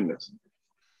actually pointless.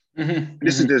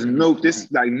 There's no,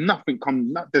 nothing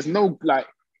there's no, like,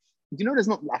 there's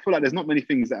not, I feel like there's not many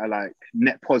things that are like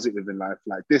net positive in life.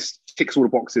 Like this ticks all the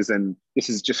boxes and this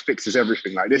is just fixes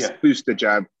everything. Like this booster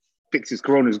jab fixes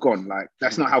Corona's gone. Like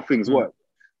that's not how things work.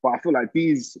 But I feel like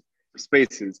these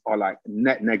spaces are like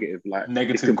net negative. Like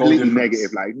negative, it's completely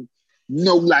negative. Like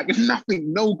no, like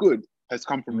nothing, no good has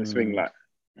come from this thing, like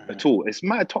at all. It's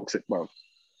mad toxic, bro.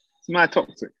 It's mad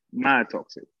toxic.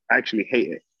 I actually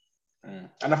hate it.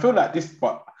 And I feel like this,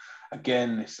 but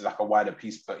again, it's like a wider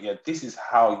piece. But yeah, this is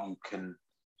how you can,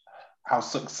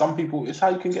 some people, it's how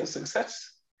you can get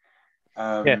success.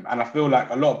 And I feel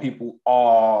like a lot of people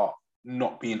are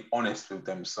not being honest with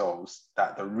themselves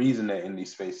that the reason they're in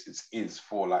these spaces is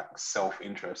for like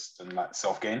self-interest and like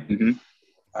self-gain.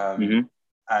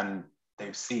 And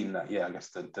they've seen that, I guess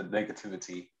the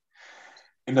negativity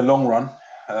in the long run,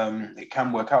 it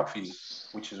can work out for you,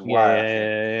 which is why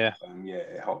it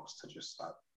helps to just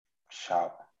like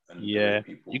shout and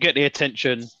people. You get the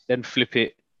attention, then flip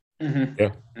it.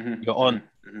 You're on.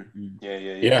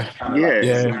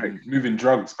 Moving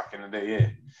drugs back in the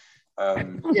day,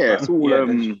 it's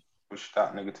all push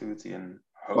that negativity and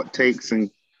hot takes and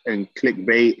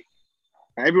clickbait.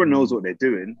 Everyone knows what they're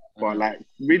doing, but like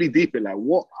really deep it, like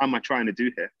what am I trying to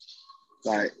do here?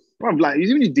 Like, bro, like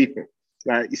you really deep it.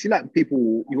 Like you see, like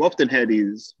people, you often hear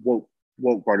these woke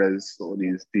brothers or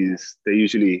these they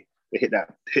usually hit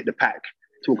the pack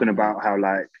talking about how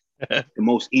like the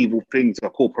most evil things are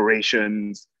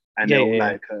corporations and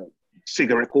like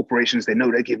cigarette corporations. They know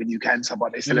they're giving you cancer,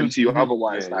 but they sell them to you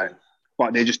otherwise.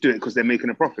 But they just do it because they're making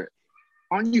a profit.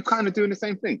 Aren't you kind of doing the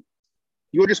same thing?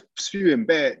 You're just spewing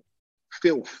bare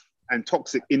filth and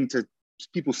toxic into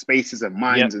people's spaces and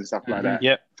minds and stuff like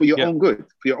that for your own good,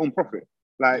 for your own profit.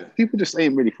 Like people just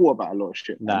ain't really thought about a lot of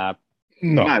shit. No.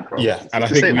 Mad, bro. Yeah, and I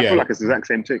feel like it's the exact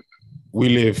same thing.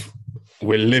 We're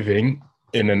living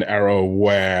in an era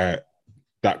where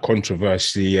that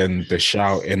controversy and the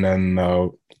shouting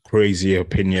and crazy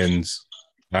opinions,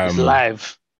 it's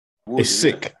live. It's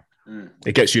sick.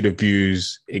 It gets you the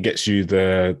views. It gets you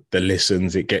the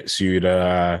listens. It gets you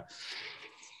that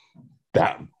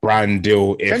brand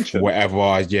deal, if attention.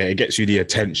 Whatever. Yeah, it gets you the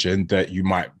attention that you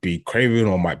might be craving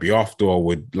or might be after or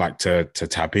would like to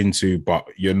tap into, but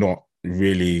you're not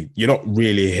really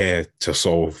here to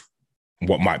solve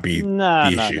what might be the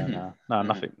issue. No,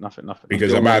 nothing.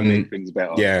 Because a man,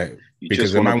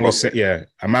 because a man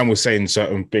was saying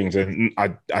certain things, and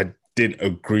I didn't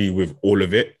agree with all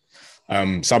of it.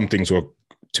 Some things were,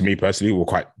 to me personally, were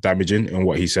quite damaging in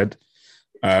what he said.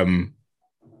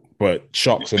 But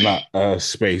Shocks in that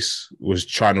space was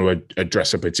trying to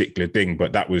address a particular thing,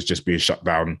 but that was just being shut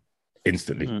down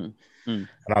instantly. And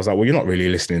I was like, well, you're not really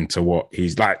listening to what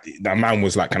he's like. That man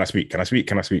was like, can I speak?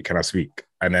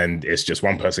 And then it's just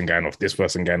one person going off, this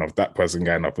person going off, that person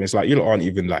going off. And it's like, you aren't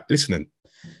even like listening.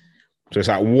 So it's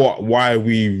like, why are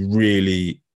we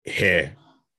really here?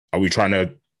 Are we trying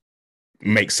to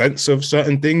make sense of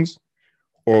certain things?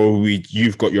 Or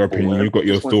you've got your opinion, you've got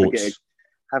your thoughts.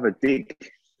 Have a dig.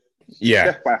 Yeah.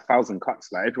 Death by 1,000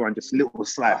 cuts. Like everyone just little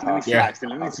slice.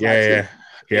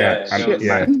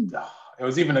 There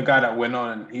was even a guy that went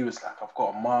on and he was like, I've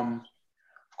got a mum,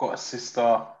 I've got a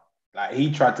sister. Like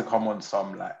he tried to come on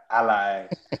some like ally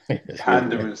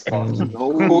pandering stuff.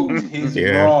 Cooked his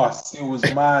grass. It was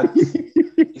mad.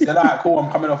 He said, all right, cool,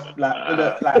 I'm coming off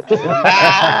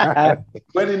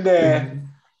went in there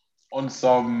on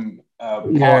some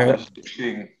partnership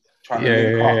thing, trying to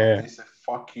link up. He said,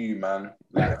 fuck you, man.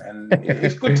 Like, and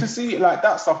it's good to see like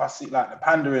that stuff. I see like the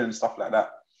pandering and stuff like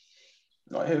that.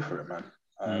 Not here for it, man.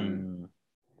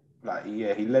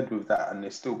 He led with that and they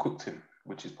still cooked him,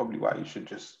 which is probably why you should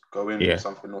just go in with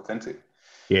something authentic.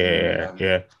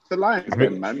 The Lions,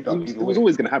 man. It was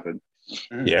always going to happen.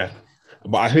 Yeah,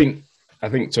 but I think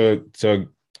to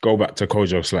go back to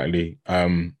Kojo slightly,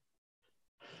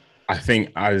 I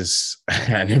think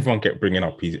and everyone kept bringing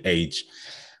up his age.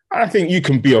 I think you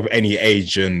can be of any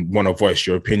age and want to voice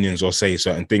your opinions or say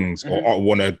certain things or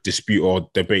want to dispute or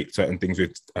debate certain things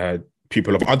with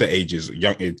people of other ages.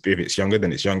 If it's younger,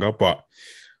 then it's younger. But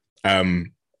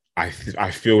I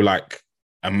feel like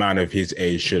a man of his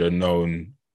age should have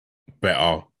known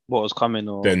better what was coming,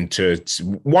 than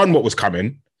what was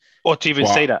coming, or to even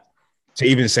say that,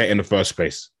 in the first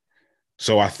place.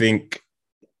 So I think,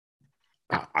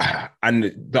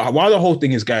 while the whole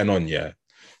thing is going on,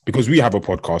 because we have a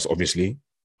podcast, obviously,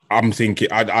 I'm thinking,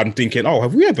 oh,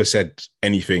 have we ever said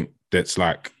anything that's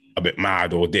like a bit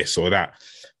mad or this or that?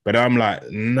 But I'm like,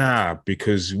 nah,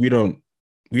 because we don't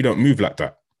move like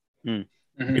that.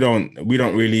 We don't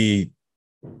really,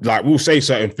 like, we'll say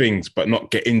certain things, but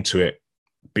not get into it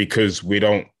because we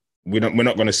don't we're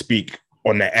not going to speak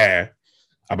on the air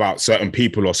about certain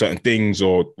people or certain things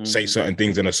or say certain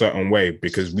things in a certain way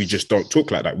because we just don't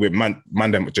talk like that. We're man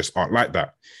them just aren't like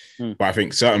that. But I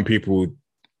think certain people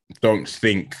don't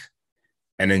think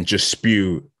and then just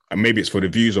spew, and maybe it's for the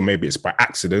views or maybe it's by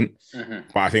accident.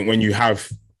 But I think when you have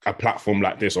a platform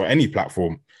like this or any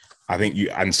platform, I think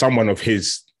and someone of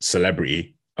his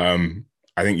celebrity, I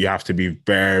think you have to be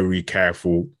very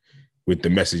careful with the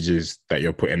messages that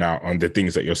you're putting out on the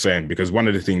things that you're saying, because one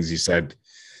of the things he said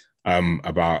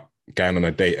about going on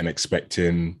a date and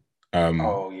expecting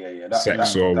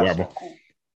sex or whatever. Cool.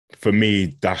 For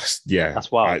me, that's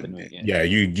wild.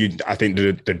 I think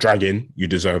the dragging, you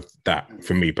deserve that.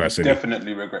 For me personally,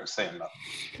 definitely regret saying that.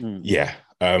 Yeah,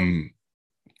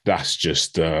 that's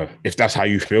just if that's how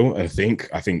you feel and think,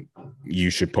 I think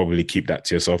you should probably keep that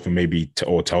to yourself and maybe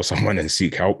or tell someone and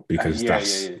seek help, because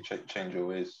change your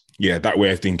ways. Yeah, that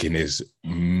way of thinking is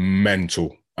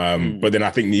mental. But then I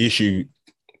think the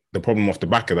problem off the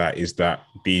back of that is that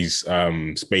these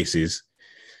spaces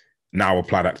now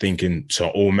apply that thinking to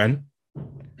all men,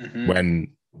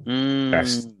 when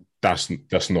that's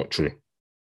not true.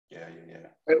 Yeah.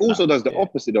 It also does the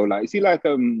opposite though. Like, you see, like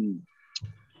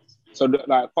so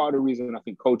like part of the reason I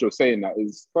think Kojo's saying that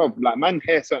is, bro, like, man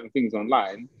hear certain things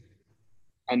online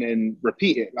and then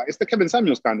repeat it. Like, it's the Kevin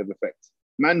Samuels kind of effect.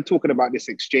 Man talking about this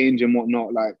exchange and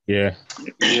whatnot. Like,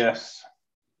 yes.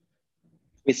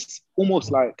 It's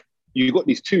almost like you got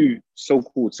these two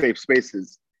so-called safe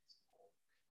spaces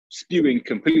spewing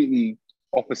completely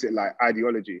opposite like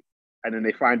ideology, and then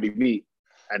they finally meet,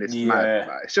 and it's mad.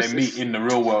 Like, it's just they meet in the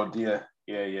real world. Yeah.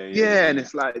 And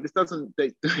it's like it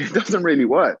doesn't really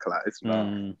work. Like, it's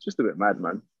just a bit mad,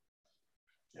 man.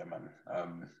 Yeah, man.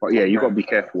 But yeah, you got to be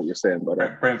careful what you're saying,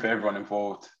 brother. Praying for everyone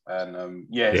involved, and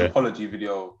his apology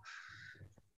video,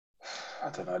 I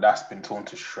don't know, that's been torn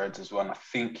to shreds as well. And I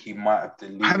think he might have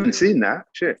deleted. I haven't seen that.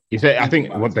 Shit. He said, I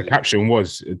think what the caption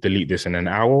was, delete this in an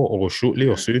hour or shortly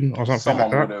or soon or something.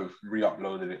 Someone like that. would have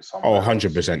re-uploaded it somewhere.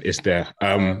 100%, it's there.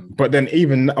 But then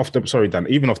even off the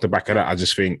back of that, I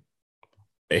just think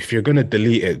if you're gonna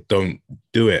delete it, don't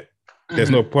do it.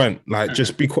 There's no point. Like,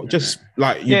 just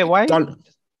like why?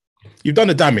 You've done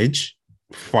the damage.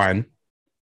 Fine,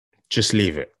 just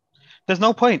leave it. There's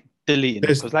no point deleting it,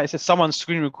 because like I said, someone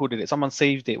screen recorded it, someone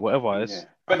saved it, whatever.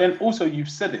 But then also you've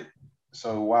said it,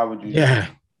 so why would you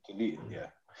delete it? Yeah.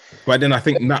 But then I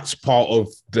think that's part of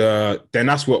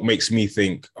that's what makes me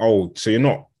think, oh, so you're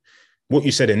not, what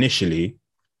you said initially,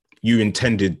 you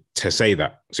intended to say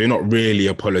that. So you're not really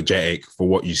apologetic for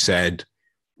what you said,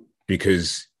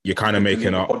 because you're kind of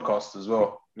making up podcast as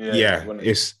well.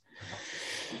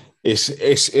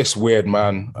 It's weird,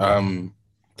 man.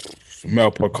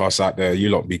 Male podcasts out there, you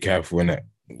lot be careful, innit?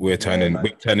 We're turning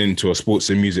into a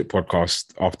sports and music podcast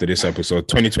after this episode.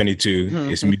 2022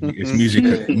 it's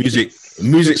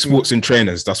music, sports and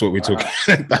trainers. That's what we're talking.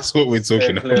 That's what we're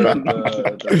talking about.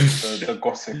 The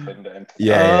gossip and the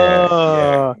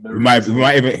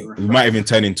We might even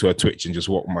turn into a Twitch and just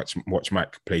watch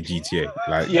Mac play GTA.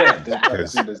 Like,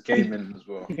 there's gaming as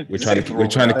well. We're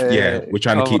trying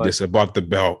to keep this above the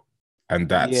belt, and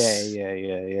that's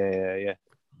yeah.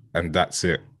 And that's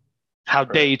it. How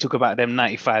dare you talk about them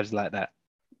 95s like that?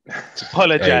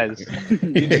 Apologize.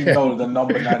 Did you know the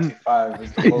number 95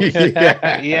 is the most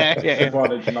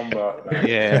advantage number?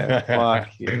 Yeah, fuck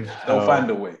you. They'll find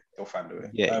a way.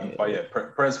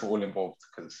 But prayers for all involved,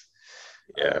 because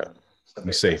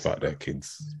be safe out there,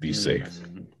 kids. Be safe.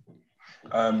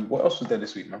 What else was there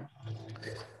this week,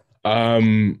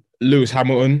 man? Lewis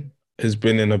Hamilton has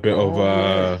been in a bit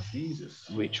of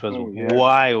which was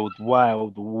wild.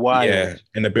 Yeah,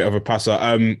 in a bit of a passer.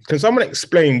 Can someone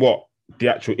explain what the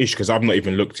actual issue? Because I've not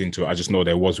even looked into it. I just know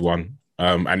there was one.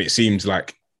 And it seems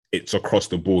like it's across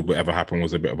the board. Whatever happened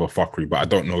was a bit of a fuckery, but I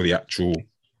don't know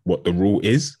what the rule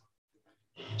is.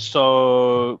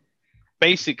 So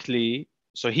basically,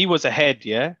 he was ahead,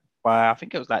 by I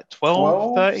think it was like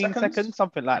 12 13 seconds,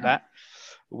 something like that,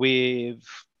 with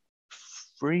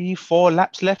 3-4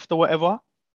 laps left or whatever.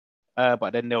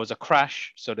 But then there was a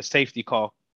crash, so the safety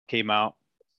car came out.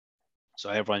 So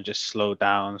everyone just slowed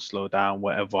down,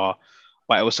 whatever.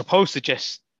 But it was supposed to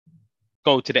just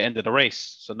go to the end of the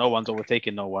race, so no one's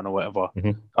overtaking no one or whatever.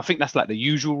 I think that's like the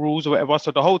usual rules or whatever.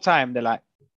 So the whole time they're like,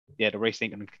 the race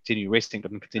ain't gonna continue.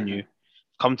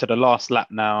 Come to the last lap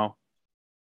now,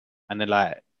 and they're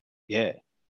like,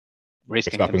 race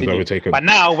can continue. But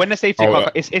now when the safety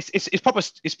car, it's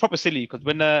proper silly, because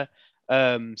when the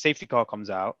safety car comes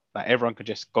out, like, everyone could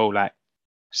just go like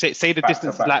say the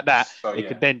distance is like that, they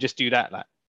could then just do that. Like,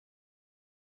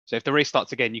 so if the race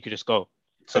starts again, you could just go.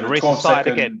 So the race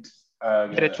started again.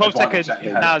 The 12 seconds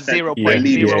now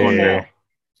 0.04.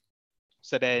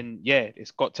 So then,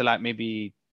 it's got to like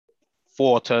maybe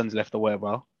 4 turns left or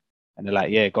whatever, and they're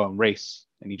like, go and race,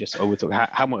 and he just overtook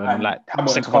Hamilton. And like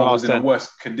Hamilton's car was in a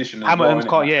worse condition. Hamilton's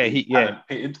car, he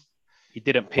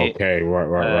didn't pit. Okay,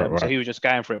 right. So he was just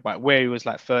going for it, but where he was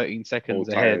like 13 seconds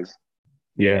ahead.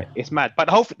 Yeah, it's mad. But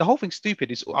the whole thing's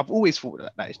stupid. I've always thought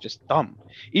that it's just dumb.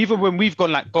 Even when we've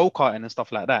gone like go-karting and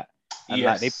stuff like that, and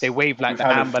like they wave like the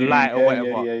amber light or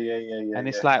whatever, and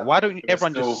it's like, why don't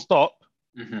everyone just stop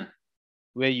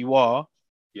where you are,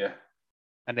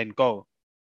 and then go?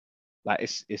 Like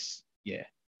it's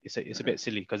a bit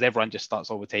silly because everyone just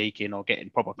starts overtaking or getting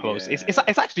proper close. It's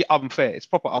actually unfair. It's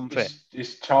proper unfair.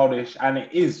 It's childish, and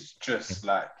it is just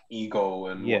like ego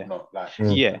and whatnot, like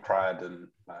pride and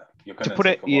like you're gonna to put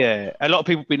it. A lot of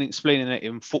people have been explaining it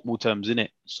in football terms,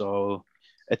 innit? So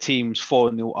a team's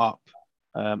 4-0 up,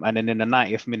 and then in the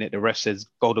 90th minute, the ref says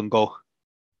golden goal.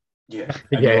 Yeah.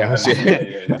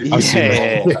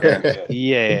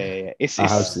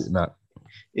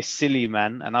 It's silly,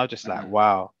 man. And I was just like,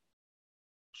 wow.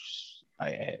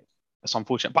 It's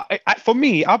unfortunate. But for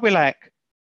me, I'll be like,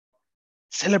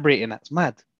 celebrating, that's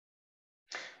mad.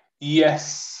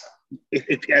 Yes.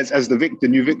 As the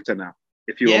new Victor now.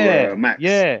 If you're Max.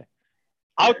 Yeah.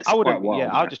 I wouldn't,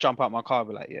 I'll just jump out my car and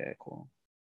be like, cool.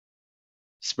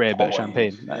 Spray a bit of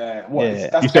champagne.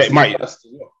 You say, Mike,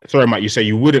 sorry, Mike, you say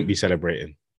you wouldn't be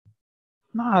celebrating?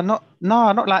 No, not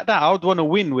like that. I would want to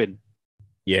win.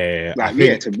 Yeah.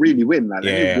 To really win. Like,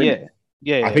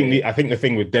 Yeah. I think the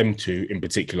thing with them two in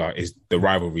particular is the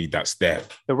rivalry that's there.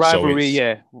 The rivalry,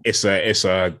 It's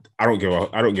a I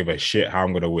don't give a shit how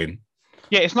I'm gonna win.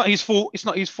 Yeah, it's not his fault. It's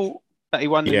not his fault that he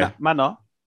won in that manner.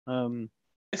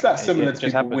 It's like similar to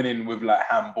people winning with like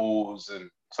handballs and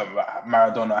something like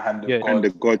Maradona hand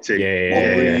of God thing.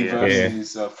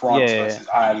 Versus France versus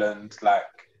Ireland. Like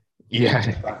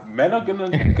men are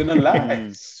gonna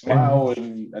lie, smile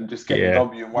and just get the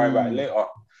W and worry about it later.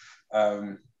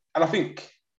 And I think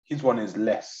his one is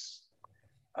less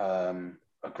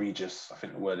egregious. I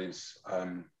think the word is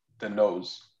than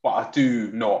those. But I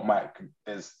do know what Mike.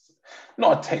 There's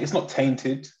it's not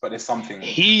tainted, but there's something.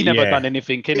 He never done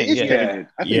anything, can it? It's tainted.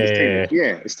 I think it's tainted.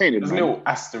 Yeah, it's tainted. There's no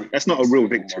asterisk. That's not a real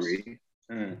victory.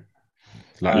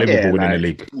 Like Liverpool winning the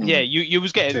league. Yeah, you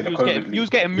was getting moved.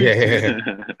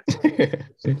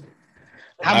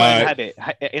 Hammer had it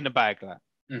in the bag, like.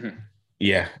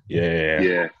 Yeah.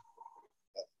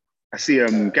 I see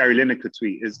Gary Lineker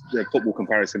tweet is the football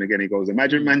comparison again. He goes,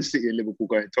 imagine Man City and Liverpool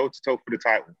going toe-to-toe for the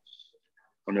title.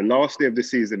 On the last day of the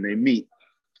season, they meet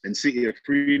and City are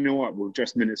 3-0 up with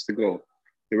just minutes to go.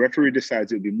 The referee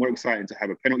decides it would be more exciting to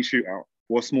have a penalty shootout.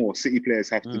 What's more, City players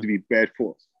have to be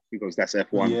barefoot. He goes, that's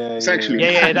F1. It's actually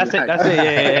mad, that's it.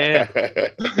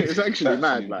 It's actually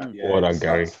mad, man. Well done,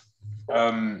 Gary.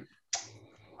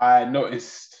 I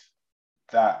noticed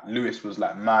that Lewis was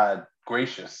like mad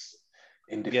gracious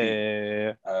in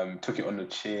defeat. Took it on the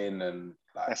chin and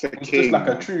like just like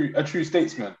a true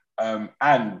statesman.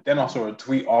 And then I saw a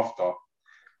tweet after,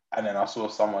 and then I saw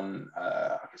someone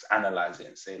analyze it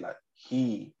and say like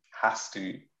he has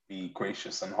to be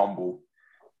gracious and humble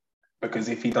because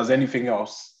if he does anything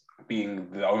else, being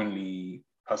the only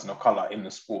person of color in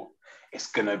the sport,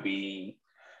 it's gonna be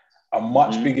a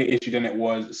much bigger issue than it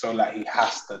was. So like he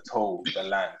has to toe the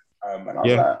line. And I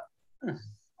was like,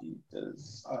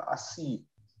 I see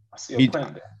a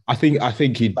point there. I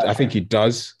think he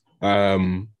does.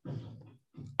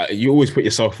 You always put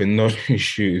yourself in those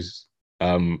shoes.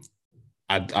 I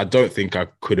don't think I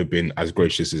could have been as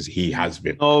gracious as he has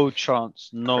been. No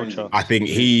chance. I think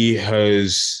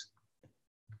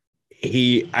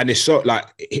and it's so like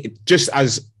just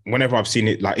as whenever I've seen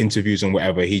it like interviews and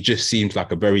whatever, he just seems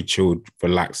like a very chilled,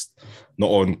 relaxed, not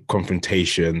on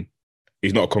confrontation.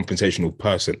 He's not a confrontational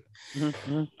person.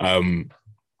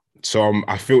 So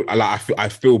I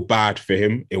feel bad for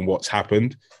him in what's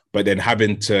happened, but then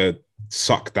having to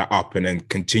suck that up and then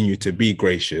continue to be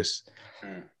gracious,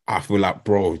 I feel like,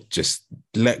 bro, just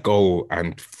let go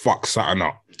and fuck something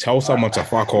up. Tell someone to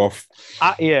fuck off.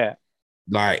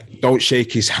 Like, don't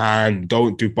shake his hand.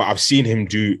 Don't do. But I've seen him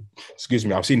do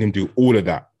all of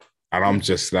that, and I'm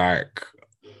just like,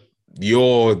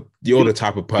 you're the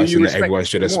type of person that everyone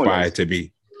should aspire to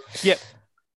be. Yep.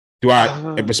 Do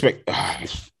I respect? I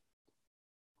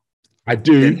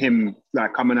do. And him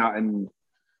like coming out and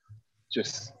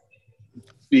just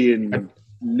being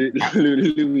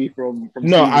Louis from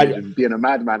and being a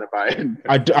madman about it.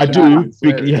 I do.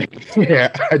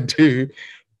 I do,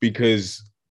 because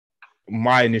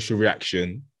my initial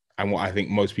reaction and what I think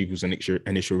most people's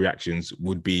initial reactions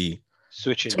would be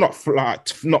switching, not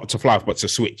to fly, but to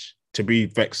switch. to be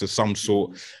vexed of some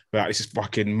sort. Like, this is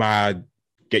fucking mad.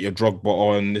 Get your drug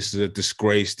bot on. This is a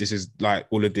disgrace. This is like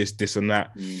all of this and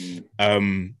that.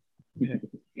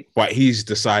 But he's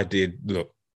decided,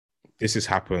 look, this has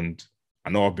happened. I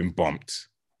know I've been bumped,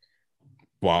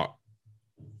 but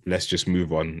let's just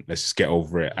move on. Let's just get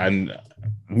over it. And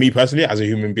me personally, as a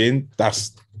human being,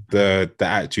 that's the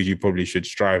attitude you probably should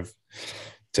strive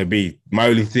to be. My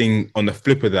only thing on the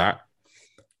flip of that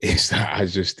is that I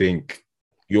just think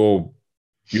you're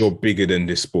bigger than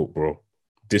this sport, bro.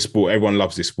 This sport, everyone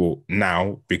loves this sport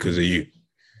now because of you.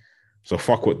 So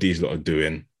fuck what these lot are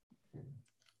doing.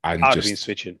 And I'd have been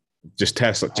switching. Just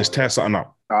tear something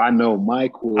up. I know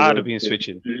Michael. I'd have been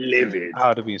switching. Livid.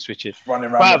 I'd have been switching.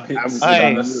 Running around the pits.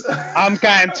 I'm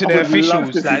going to the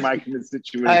officials. Like, Mike in this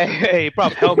situation. hey, bro,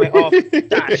 helmet off,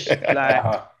 dash.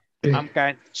 Like, I'm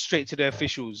going straight to the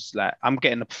officials. Like, I'm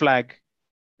getting the flag.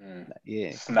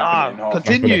 Yeah.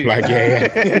 Continue. Flag,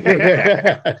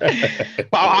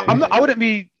 But I wouldn't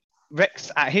be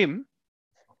vexed at him.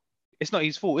 It's not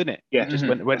his fault, innit? Yeah. Just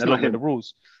went along with the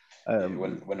rules.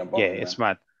 It's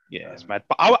mad. Yeah, it's mad.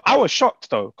 But I was shocked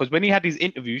though, because when he had his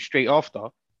interview straight after,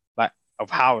 like, of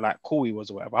how like cool he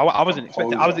was or whatever, I wasn't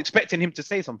expecting. I was expecting him to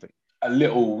say something. A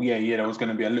little, there was going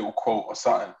to be a little quote or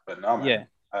something, but no,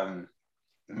 man.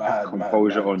 Mad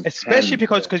composure on, especially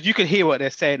because you could hear what they're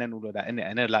saying and all of that, innit?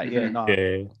 And they're like,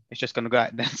 it's just gonna go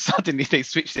out. And then suddenly they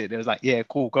switched it. They was like, yeah,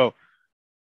 cool, go.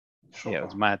 Sure. Yeah, it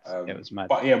was mad. It was mad.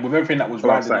 But yeah, with everything that was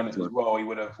riding on it as well, he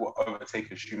would have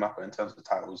overtaken Schumacher in terms of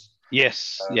titles.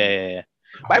 Yes, yeah.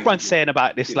 But everyone's saying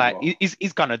about this, like,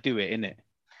 he's gonna do it, innit?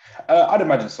 I'd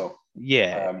imagine so.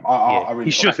 Yeah, I really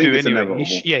he should do anyway.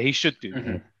 He should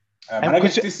do. And I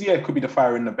guess this year could be the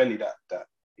fire in the belly that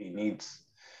he needs.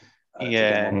 Do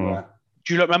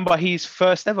you remember his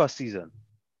first ever season?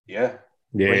 Yeah.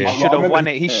 He should have won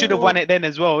it. He should have won it then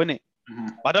as well, innit?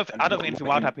 I don't think anything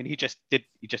wild happened. He just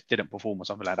didn't perform or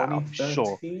something like that. I'm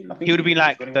sure he would have been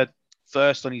like the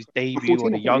first on his debut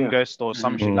or the youngest or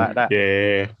some shit like that.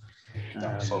 Yeah.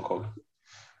 So cool.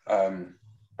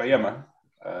 But yeah, man.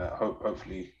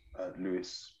 Hopefully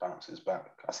Lewis bounces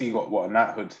back. I see you got a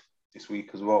knighthood this week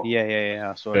as well.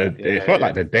 Yeah. I saw it. It felt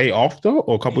like the day after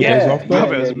or a couple of days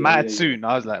after. It was mad soon.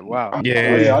 I was like, wow. I'd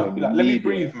be like, let me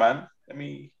breathe, man. Let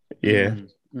me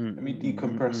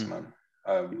decompress, man.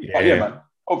 But yeah, man.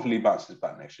 Hopefully he bounces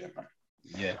back next year, man.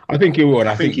 Yeah, I think he will. And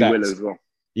I think he will as well.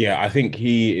 Yeah, I think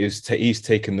he's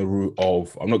taken the route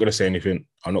of, I'm not going to say anything.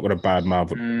 I'm not going to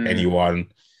badmouth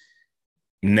anyone.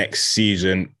 Next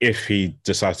season, if he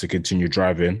decides to continue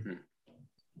driving,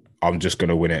 I'm just going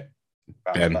to win it.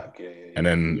 And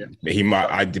then he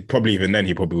might, probably even then,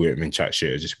 he probably wouldn't even chat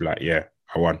shit. Just be like, yeah,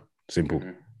 I won. Simple.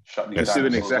 He's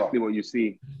doing exactly what you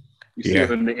see. You see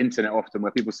it on the internet often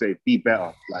where people say, be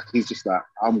better. Like, he's just like,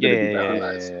 I'm going to be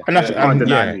better. And that's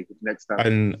me next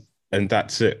time. And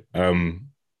that's it.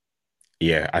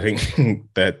 I think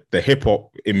that the hip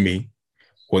hop in me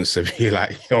wants to be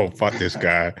like, yo, fuck this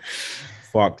guy.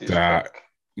 Fuck that.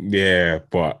 Yeah,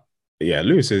 but yeah,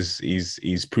 Lewis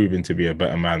he's proven to be a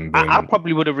better man than... I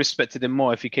probably would have respected him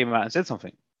more if he came out and said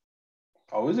something.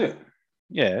 Oh, is it?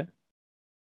 Yeah.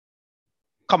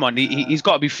 Come on, he's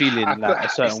got to be feeling like a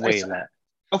certain way. Like.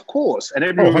 Of course, and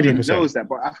everybody knows that,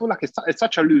 but I feel like it's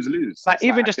such a lose-lose. Like,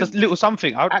 even just a little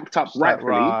something. I would act up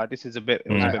rightfully. Like, this is a bit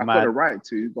mad. I've got a right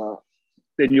to, but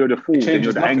then you're the fool, then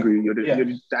you're the angry, you're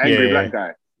the angry black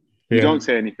guy. You don't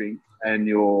say anything, and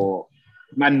your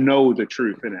man know the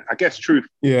truth, innit? I guess truth.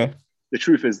 Yeah. The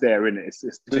truth is there, innit?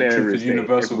 It's clear as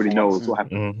universal. Everybody knows what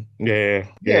happened. Yeah.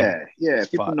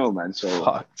 People know, man.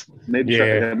 So maybe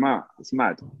shut them out. It's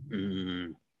mad.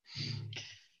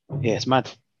 Yeah, it's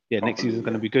mad. Yeah, next season's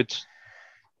going to be good.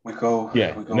 We go.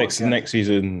 Next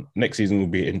season will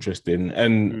be interesting,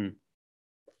 and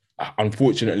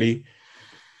unfortunately,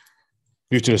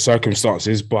 due to the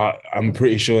circumstances, but I'm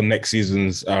pretty sure next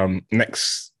year's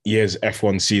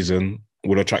F1 season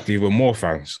will attract even more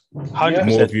fans, 100%,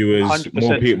 more viewers,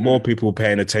 100%. more people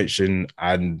paying attention,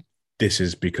 and this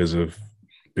is because of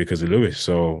Lewis.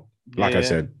 So, like I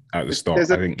said at the start,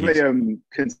 there's I think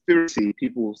conspiracy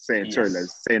people saying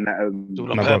saying that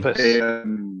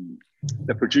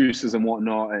the producers and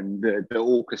whatnot and the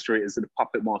orchestrators and the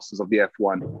puppet masters of the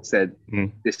F1 said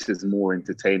this is more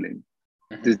entertaining.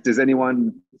 Does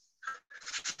anyone?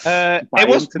 It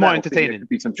was more entertaining.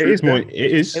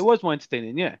 It was more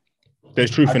entertaining. Yeah.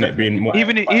 There's truth in it being more.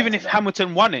 Even if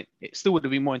Hamilton won it, it still would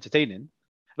have been more entertaining.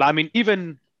 Like, I mean,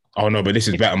 even. Oh no, but this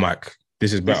is better, Mike.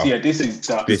 This is better. This is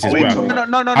better.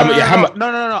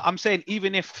 No. I'm saying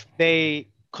even if they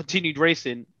continued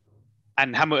racing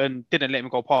and Hamilton didn't let him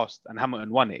go past, and Hamilton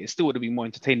won it, it still would have been more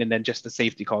entertaining than just the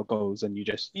safety car goes and you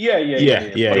just This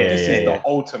is the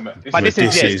ultimate.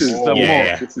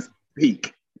 This is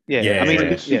peak. I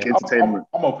mean, peak entertainment.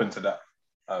 I'm open to that.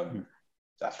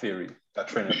 That theory, that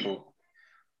train of thought.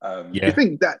 Do you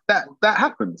think that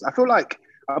happens? I feel like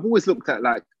I've always looked at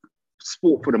like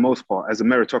sport for the most part as a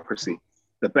meritocracy.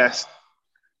 The best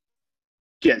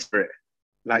gets for it.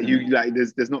 Like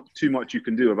there's not too much you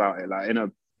can do about it. Like in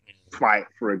a fight,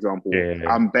 for example,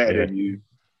 I'm better than you.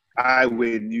 I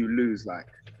win, you lose. Like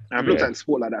I've looked at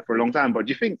sport like that for a long time. But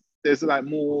do you think there's like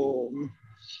more?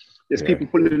 There's people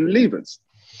pulling levers.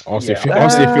 Ask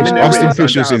the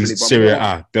officials in Serie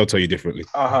A. They'll tell you differently.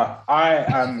 I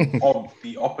am of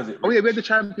the opposite. Oh yeah, we had the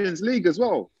Champions League as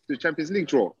well. The Champions League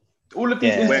draw. All of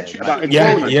these institutions.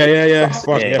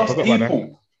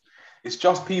 It's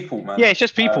just people, man. Yeah, it's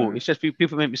just people. It's just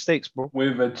people make mistakes, bro.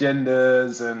 With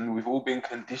agendas, and we've all been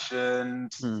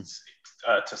conditioned to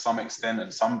some extent,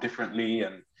 and some differently.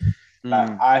 And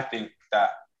I think that.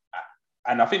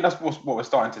 And I think that's what we're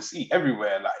starting to see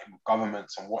everywhere, like in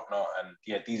governments and whatnot. And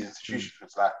these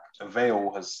institutions, like the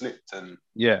veil has slipped, and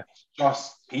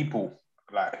just people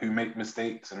like who make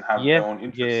mistakes and have their own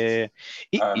interests.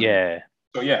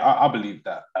 So I believe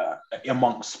that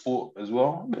amongst sport as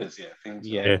well, there's things.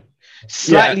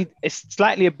 It's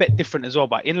slightly a bit different as well,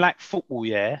 but in like football,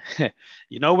 you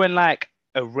know when like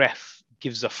a ref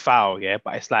gives a foul,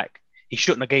 but it's like he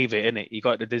shouldn't have gave it, innit? He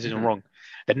got the decision wrong.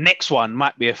 The next one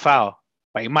might be a foul,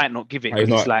 but he might not give it.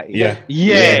 It's like,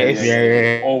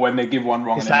 or when they give one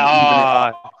wrong, it's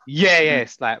like,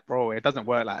 it's like, bro, it doesn't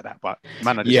work like that. But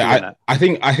man, I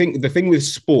think the thing with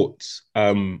sports,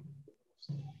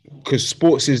 because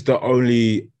sports is not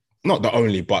the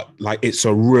only, but like it's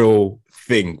a real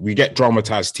thing. We get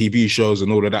dramatized TV shows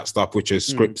and all of that stuff, which is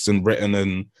scripts and written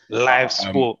and live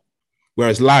sport.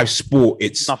 Whereas live sport,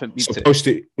 it's supposed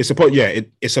to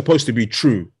be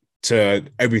true to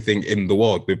everything in the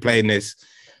world. We're playing this,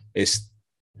 it's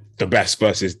the best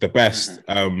versus the best,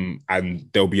 and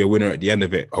there'll be a winner at the end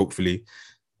of it, hopefully.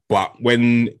 But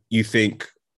when you think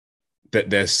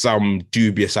that there's some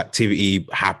dubious activity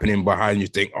happening behind, you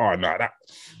think, oh no,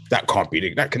 that can't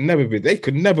be, that can never be, they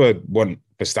could never want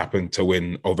Verstappen to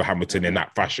win over Hamilton in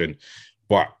that fashion.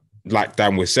 But like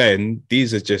Dan was saying,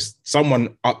 these are just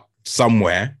someone up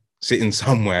somewhere, sitting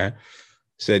somewhere,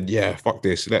 said, yeah, fuck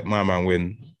this, let my man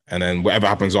win. And then whatever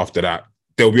happens after that,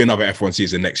 there'll be another F1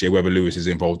 season next year, whether Lewis is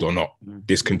involved or not.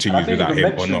 This continues without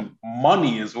him or not.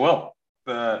 Money as well.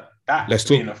 That's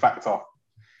being a factor.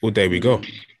 Well, there we go.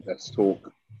 Let's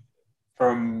talk.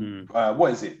 From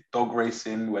what is it? Dog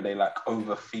racing, where they like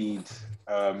overfeed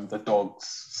the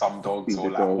dogs, some dogs, or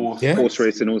like horse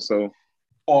racing also.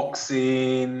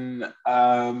 Boxing.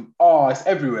 It's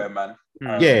everywhere, man.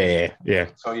 Yeah.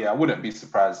 So I wouldn't be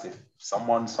surprised if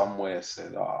someone somewhere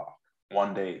said,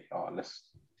 one day, let's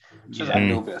just add a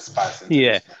little bit of spice into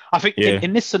this. I think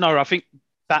in this scenario, I think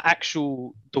that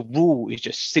the rule is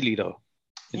just silly though,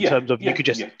 in terms of you could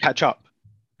just catch up.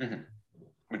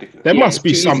 Ridiculous. There must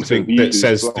be something that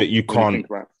says that you can't,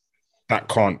 that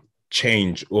can't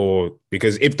change, or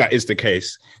because if that is the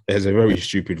case, there's a very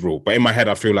stupid rule. But in my head,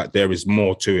 I feel like there is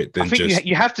more to it than just.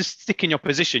 You have to stick in your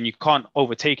position. You can't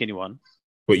overtake anyone.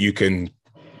 But you can.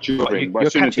 You're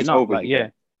catching up, like, Yeah,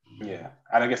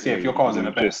 and I guess if your car's in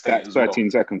a better state, 13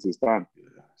 seconds is done.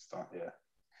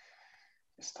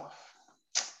 It's tough.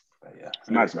 But it's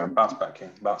nice, man. Bounce back,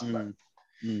 King. Bounce back.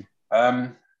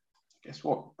 Guess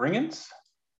what? Bring-ins.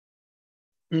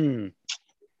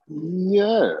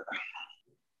 Yeah.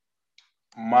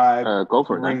 My go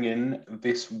for it, bring-in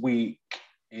this week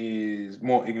is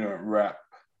more ignorant rap.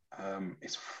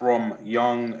 It's from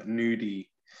Young Nudie,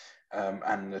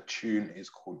 and the tune is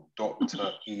called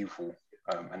Dr. Evil.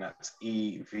 And that's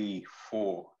EV4L.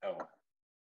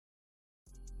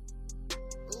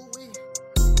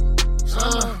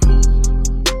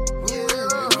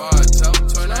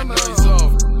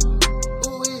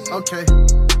 Okay.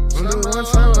 One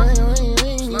time, I ain't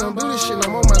do this shit no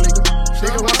more, my nigga.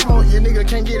 Nigga want smoke, your nigga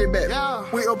can't get it back.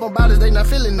 We up on bottles, they not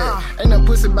feeling that. Ain't no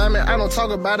pussy by me, I don't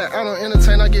talk about it. I don't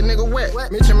entertain, I get nigga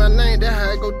wet. Mention my name, that's how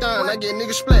it go down. I get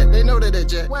nigga splat, they know that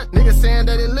jack. Niggas saying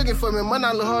that they looking for me, might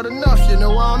not look hard enough, you know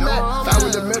where I'm at. If I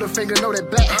with the middle finger, know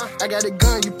that black. I got a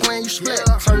gun, you playing, you splat.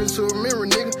 Turn into a mirror,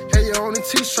 nigga. Hey, you on a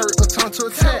t-shirt, or turn to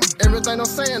attack. Everything I'm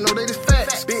saying, know that it's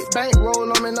facts. Big bank roll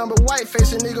on me, number white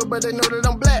facing nigga, but they know that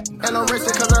I'm black. And I'm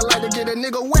racing cause I like to get a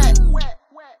nigga wet.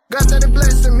 God said it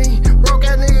blessed me. Broke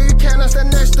ass nigga, you cannot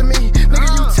stand next to me. Nigga,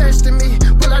 you testing me.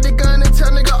 Pull out the gun and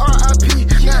tell nigga RIP.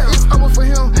 Now it's over for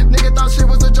him. Nigga thought shit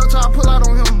was a joke, so I pull out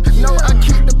on him. No, I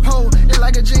keep the pole. It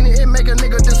like a genie, it make a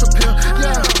nigga disappear.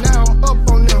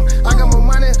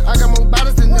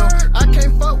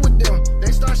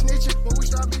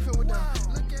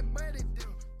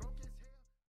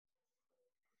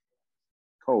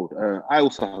 cold. I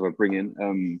also have a bring in.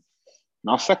 And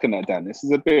I'll second that, Dan. This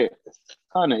is a bit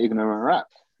kind of ignorant rap.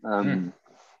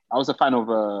 I was a fan of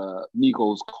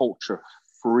Migos Culture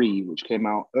Free, which came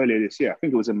out earlier this year. I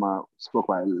think it was in my spoke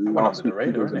about it last week.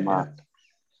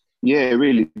 Yeah, it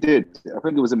really did. I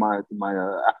think it was in my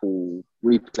Apple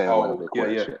replay or whatever they call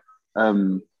it.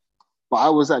 But I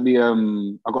was at the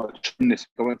I got a trim this.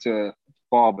 I went to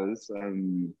Barbers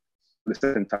the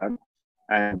second time,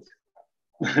 and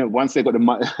once they got the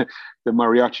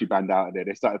mariachi band out of there,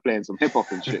 they started playing some hip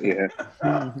hop and shit. Yeah,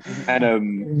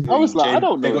 and I was like, I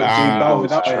don't know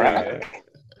that track.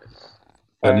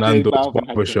 Fernando's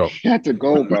Barbershop. He had to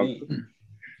go, bro.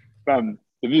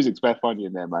 The music's very funny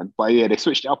in there, man. But yeah, they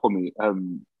switched it up on me.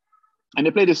 And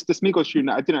they played this Migos tune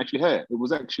that I didn't actually hear. It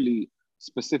was actually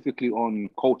specifically on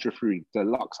Culture Free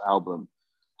Deluxe album,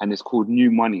 and it's called New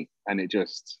Money. And it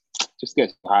just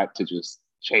gets hyped to just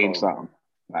change something.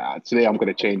 Today I'm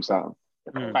gonna change something.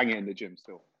 Bang it in the gym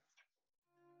still.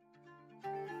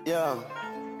 Yeah.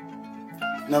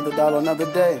 Another dollar,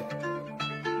 another day.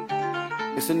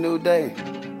 It's a new day,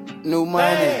 new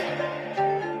money.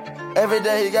 Every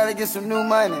day you gotta get some new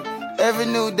money. Every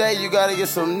new day you gotta get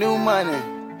some new money.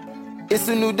 It's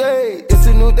a new day, it's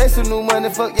a new day, some new money.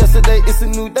 Fuck yesterday, it's a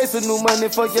new day, some new money.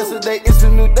 Fuck yesterday, it's a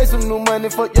new day, some new money.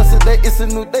 Fuck yesterday, it's a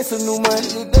new day, some new money.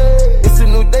 It's a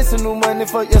new day, some new money.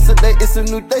 Fuck yesterday, it's a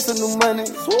new day, some new money.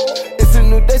 It's a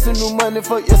new day, some new money.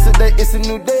 Fuck yesterday, it's a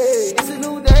new day. It's a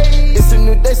new day. It's a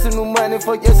new day, some new money.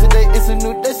 Fuck yesterday, it's a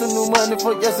new day, some new money.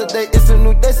 Fuck yesterday, it's a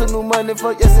new day, some new money.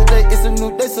 Fuck yesterday, it's a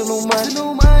new day, some new money.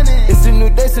 It's a new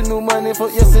day, some new money.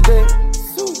 Fuck yesterday.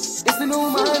 It's a new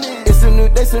money. It's a new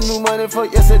day, some new money.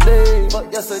 Fuck yesterday.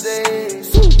 Fuck yesterday.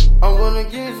 I'm gonna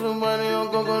give you some money. I'm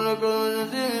gonna go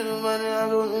and give you some money. I'm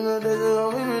gonna give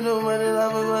you some money.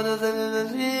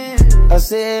 I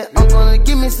said, I'm gonna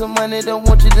give me some money. Don't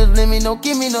want you to let me know,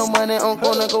 give me no money. I'm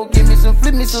gonna go give me some,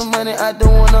 flip me some money. I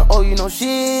don't wanna owe you no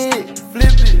shit. Flip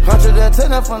it.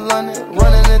 110 up from London,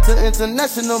 running into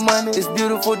international money. It's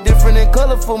beautiful, different and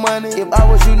colorful money. If I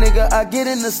was you, nigga, I'd get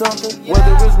into something.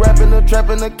 Whether it's rapping or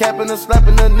trapping or capping or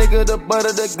slapping a nigga, the butt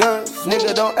of the gun.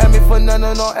 Nigga, don't at me for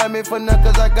nothing, don't at me for nothing,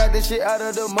 cause I got this shit out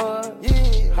of the mud.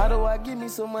 Yeah. How do I give me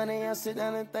some money? I sit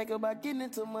down and think about getting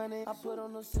into money. I put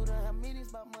on a suit and have meetings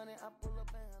about money. I pull up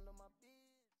and handle my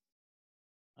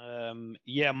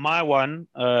yeah, my one,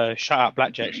 shout out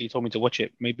Blackjack, actually told me to watch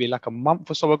it maybe like a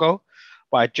month or so ago,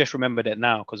 but I just remembered it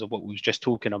now because of what we was just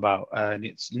talking about. And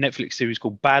it's a Netflix series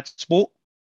called Bad Sport.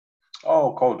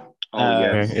 Oh, cold.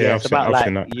 Yeah, it's about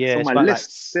like, yeah, it's about like,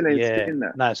 yeah,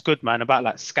 no, it's good, man. About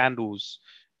like scandals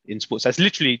in sports. That's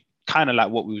literally kind of like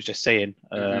what we was just saying.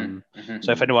 So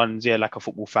if anyone's like a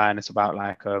football fan, it's about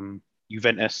like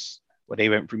Juventus, where they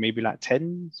went through maybe like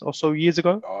 10 or so years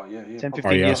ago. 10,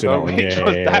 15 years ago.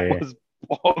 That was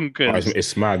bonkers.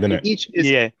 It's mad, isn't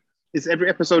it? Is every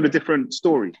episode a different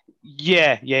story?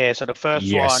 Yeah. So the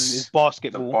first one is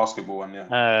basketball. The basketball one, yeah.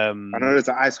 I know there's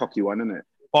an ice hockey one, isn't it?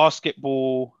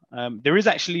 Basketball. There is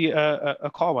actually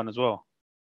a car one as well.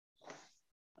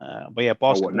 But yeah,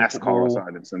 basketball. NASCAR or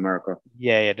something in America.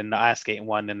 Yeah. Then the ice skating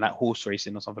one, then like horse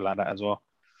racing or something like that as well.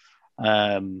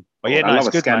 But yeah, I love it's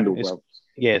a good, scandal, man. bro.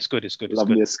 Yeah, it's good. It's good. Love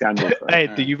me a scandal. Hey,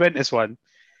 the Juventus one,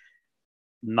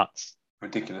 nuts.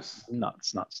 Ridiculous.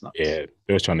 Nuts. Yeah,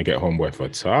 they was trying to get homeboy for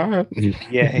time.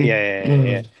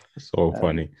 Yeah. So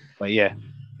funny. But yeah,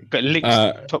 got links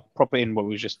proper in what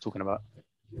we were just talking about.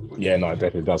 Yeah, no, it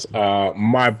definitely does.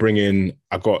 My bringing,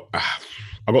 I got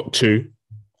two.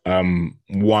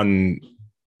 One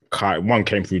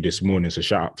came through this morning, so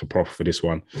shout out to Prof for this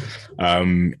one.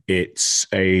 It's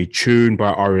a tune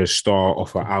by Arya Starr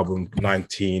off her album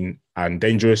 19 and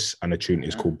Dangerous, and the tune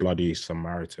is called Bloody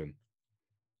Samaritan.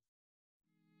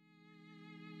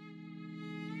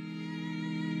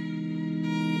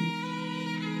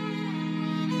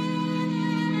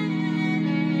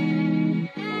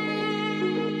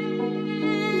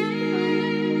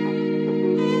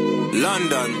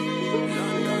 London.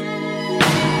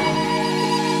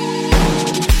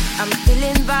 I'm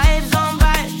feeling vibes on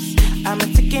vibes. I'm a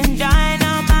ticking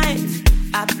dynamite.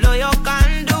 I blow your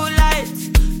candle lights.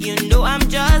 You know I'm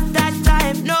just that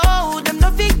type. No, them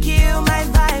no fit kill my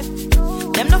vibe.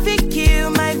 Them no fit kill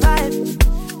my vibe.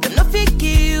 Them no fit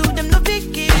kill. Them no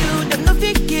fit kill. Them no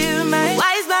fit kill my.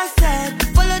 Wise man said,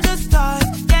 follow the stars.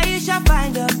 There you shall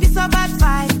find a piece of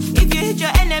advice. If you hit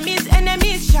your enemies,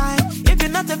 enemies shine. If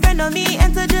you're not a friend of me,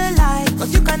 enter the light.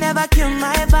 Cause you can never kill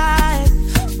my vibe.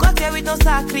 Got here with no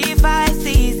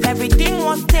sacrifices. Everything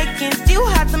was taken, still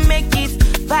had to make it.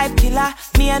 Vibe killer,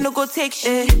 me I no go take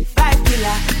shit. Vibe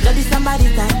killer, bloody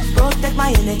somebody time. Protect take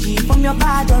my energy from your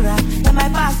bad aura. Then my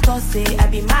pastor say I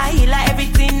be my healer,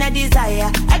 everything I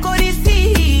desire. I go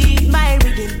receive my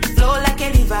rhythm, flow like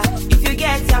a river. If you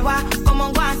get yawa, come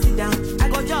on, go and sit down. I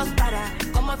go just para,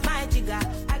 come off my jigger.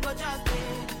 I go just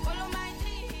follow my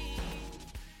dream.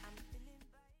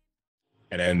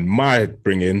 And then my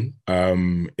bringing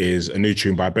is a new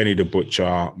tune by Benny the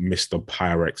Butcher, Mr.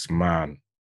 Pyrex Man.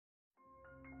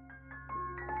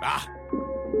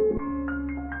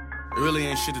 It really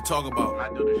ain't shit to talk about. I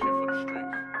do this shit for the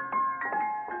streets.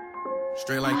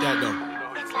 Straight like that though.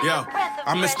 Yo,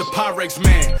 I'm Mr. Pyrex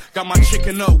Man. Got my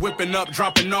chicken up, whipping up,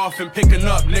 dropping off and picking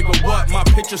up. Nigga, what? My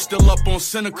picture still up on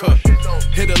Seneca.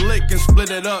 Hit a lick and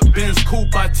split it up. Benz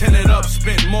coupe, I tin it up.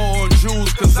 Spent more on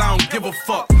jewels cause I don't give a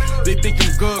fuck. They think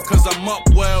I'm good cause I'm up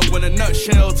well. When a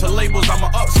nutshell to labels, I'm a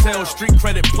upsell. Street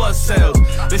credit plus sales.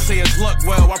 They say it's luck,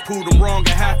 well, I proved them wrong.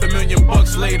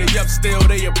 $500,000 later, yup, still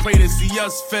they a pray to see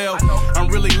us fail. I'm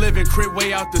really living crib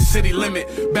way out the city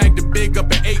limit. Bag the big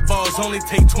up at 8 balls, only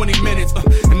take 20 minutes.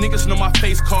 And niggas know my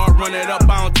face card, run it up.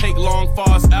 I don't take long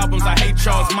fast albums. I hate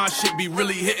y'all. My shit be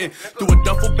really hitting through a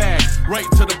duffel bag, right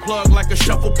to the plug like a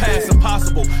shuffle pass.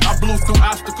 Impossible. I blew through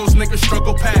obstacles, niggas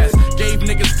struggle past. Gave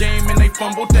niggas game and they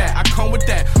fumbled that. I come with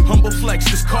that humble flex.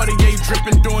 This Cartier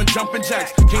dripping, doing jumping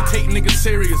jacks. Can't take niggas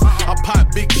serious. I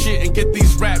pop big shit and get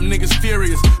these rap niggas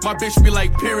furious. My bitch be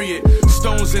like, period.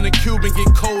 Stones in the cube and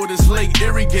get cold as Lake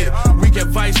Erie get. We get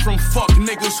vice from fuck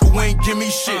niggas who ain't give me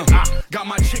shit. Got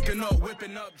my chicken up,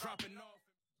 whipping up, dropping off.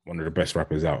 One of the best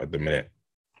rappers out at the minute.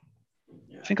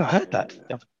 I think I heard that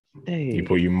the other day.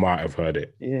 You might have heard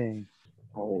it. Yeah.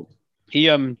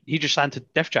 He just signed to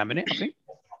Def Jam, innit? I think.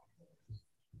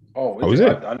 Is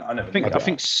it? I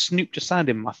think Snoop just signed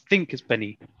him. I think it's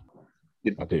Benny.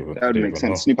 That would make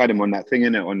sense. Snoop had him on that thing,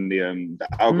 innit? On the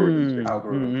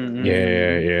algorithm.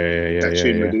 Yeah. That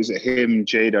tune, was it him,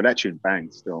 Jada? That tune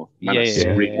banged still.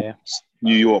 Yeah.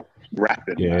 New York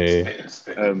rapping. Yeah.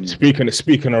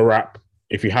 Speaking of rap,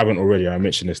 if you haven't already, I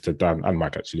mentioned this to Dan and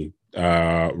Mike actually.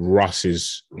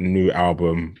 Russ's new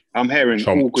album. I'm hearing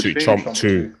Chomp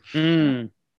 2.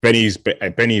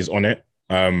 Benny's on it.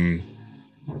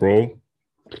 Bro,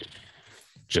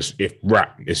 it's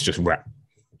just rap.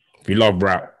 If you love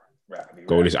rap,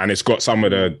 go listen. And it's got some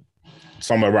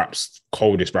of rap's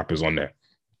coldest rappers on there.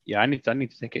 Yeah, I need to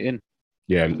take it in.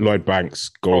 Yeah, Lloyd Banks,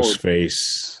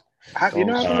 Ghostface. You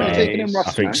know, I've taken him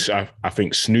Russ, I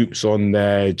think Snoop's on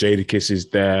there, Jadakiss is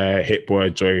there, Hit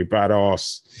Boy, Joey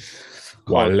Badass,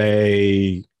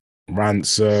 Wale,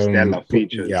 Ransom. Stellar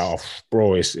features. Yeah,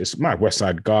 bro, it's mad. West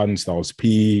Side Gun, Styles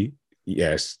P.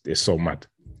 Yes, it's so mad.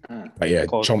 But yeah,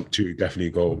 Chomp 2,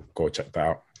 definitely go check that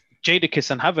out. Jadakiss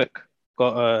and Havoc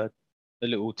got a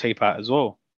little tape out as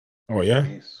well. Oh yeah,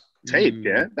 tape.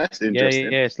 Yeah, that's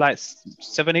interesting. Yeah, it's like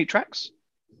 7-8 tracks.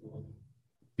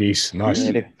 Peace, nice.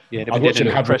 Yeah, I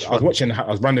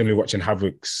was randomly watching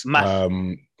Havoc's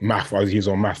Math. He's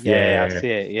on Math. Yeah, I see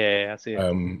it.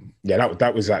 Yeah,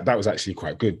 that was actually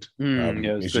quite good.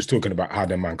 He's just talking about how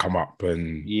the man come up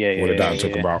and all of that, and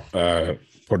talking about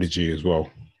Prodigy as well.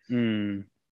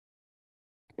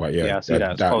 But I see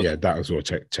that as well.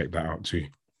 Check that out too.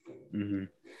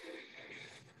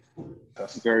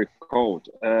 That's very cold.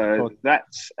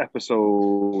 That's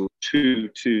episode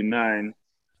 229.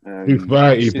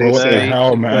 230, bro. What the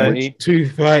hell, man?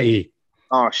 230.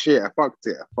 Oh shit! I fucked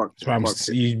it.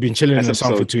 You've been chilling in the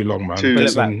sun for too long, man. Pull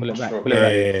it back.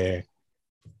 Yeah.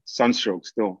 Sunstroke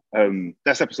still.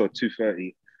 That's episode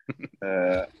 230.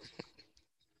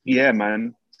 Yeah,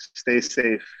 man. Stay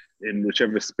safe in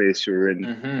whichever space you're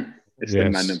in. It's the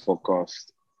Mandem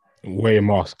Podcast. Wear your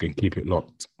mask and keep it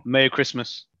locked. Merry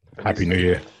Christmas. Happy New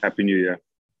Year. Happy New Year.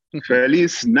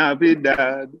 Feliz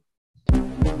Navidad.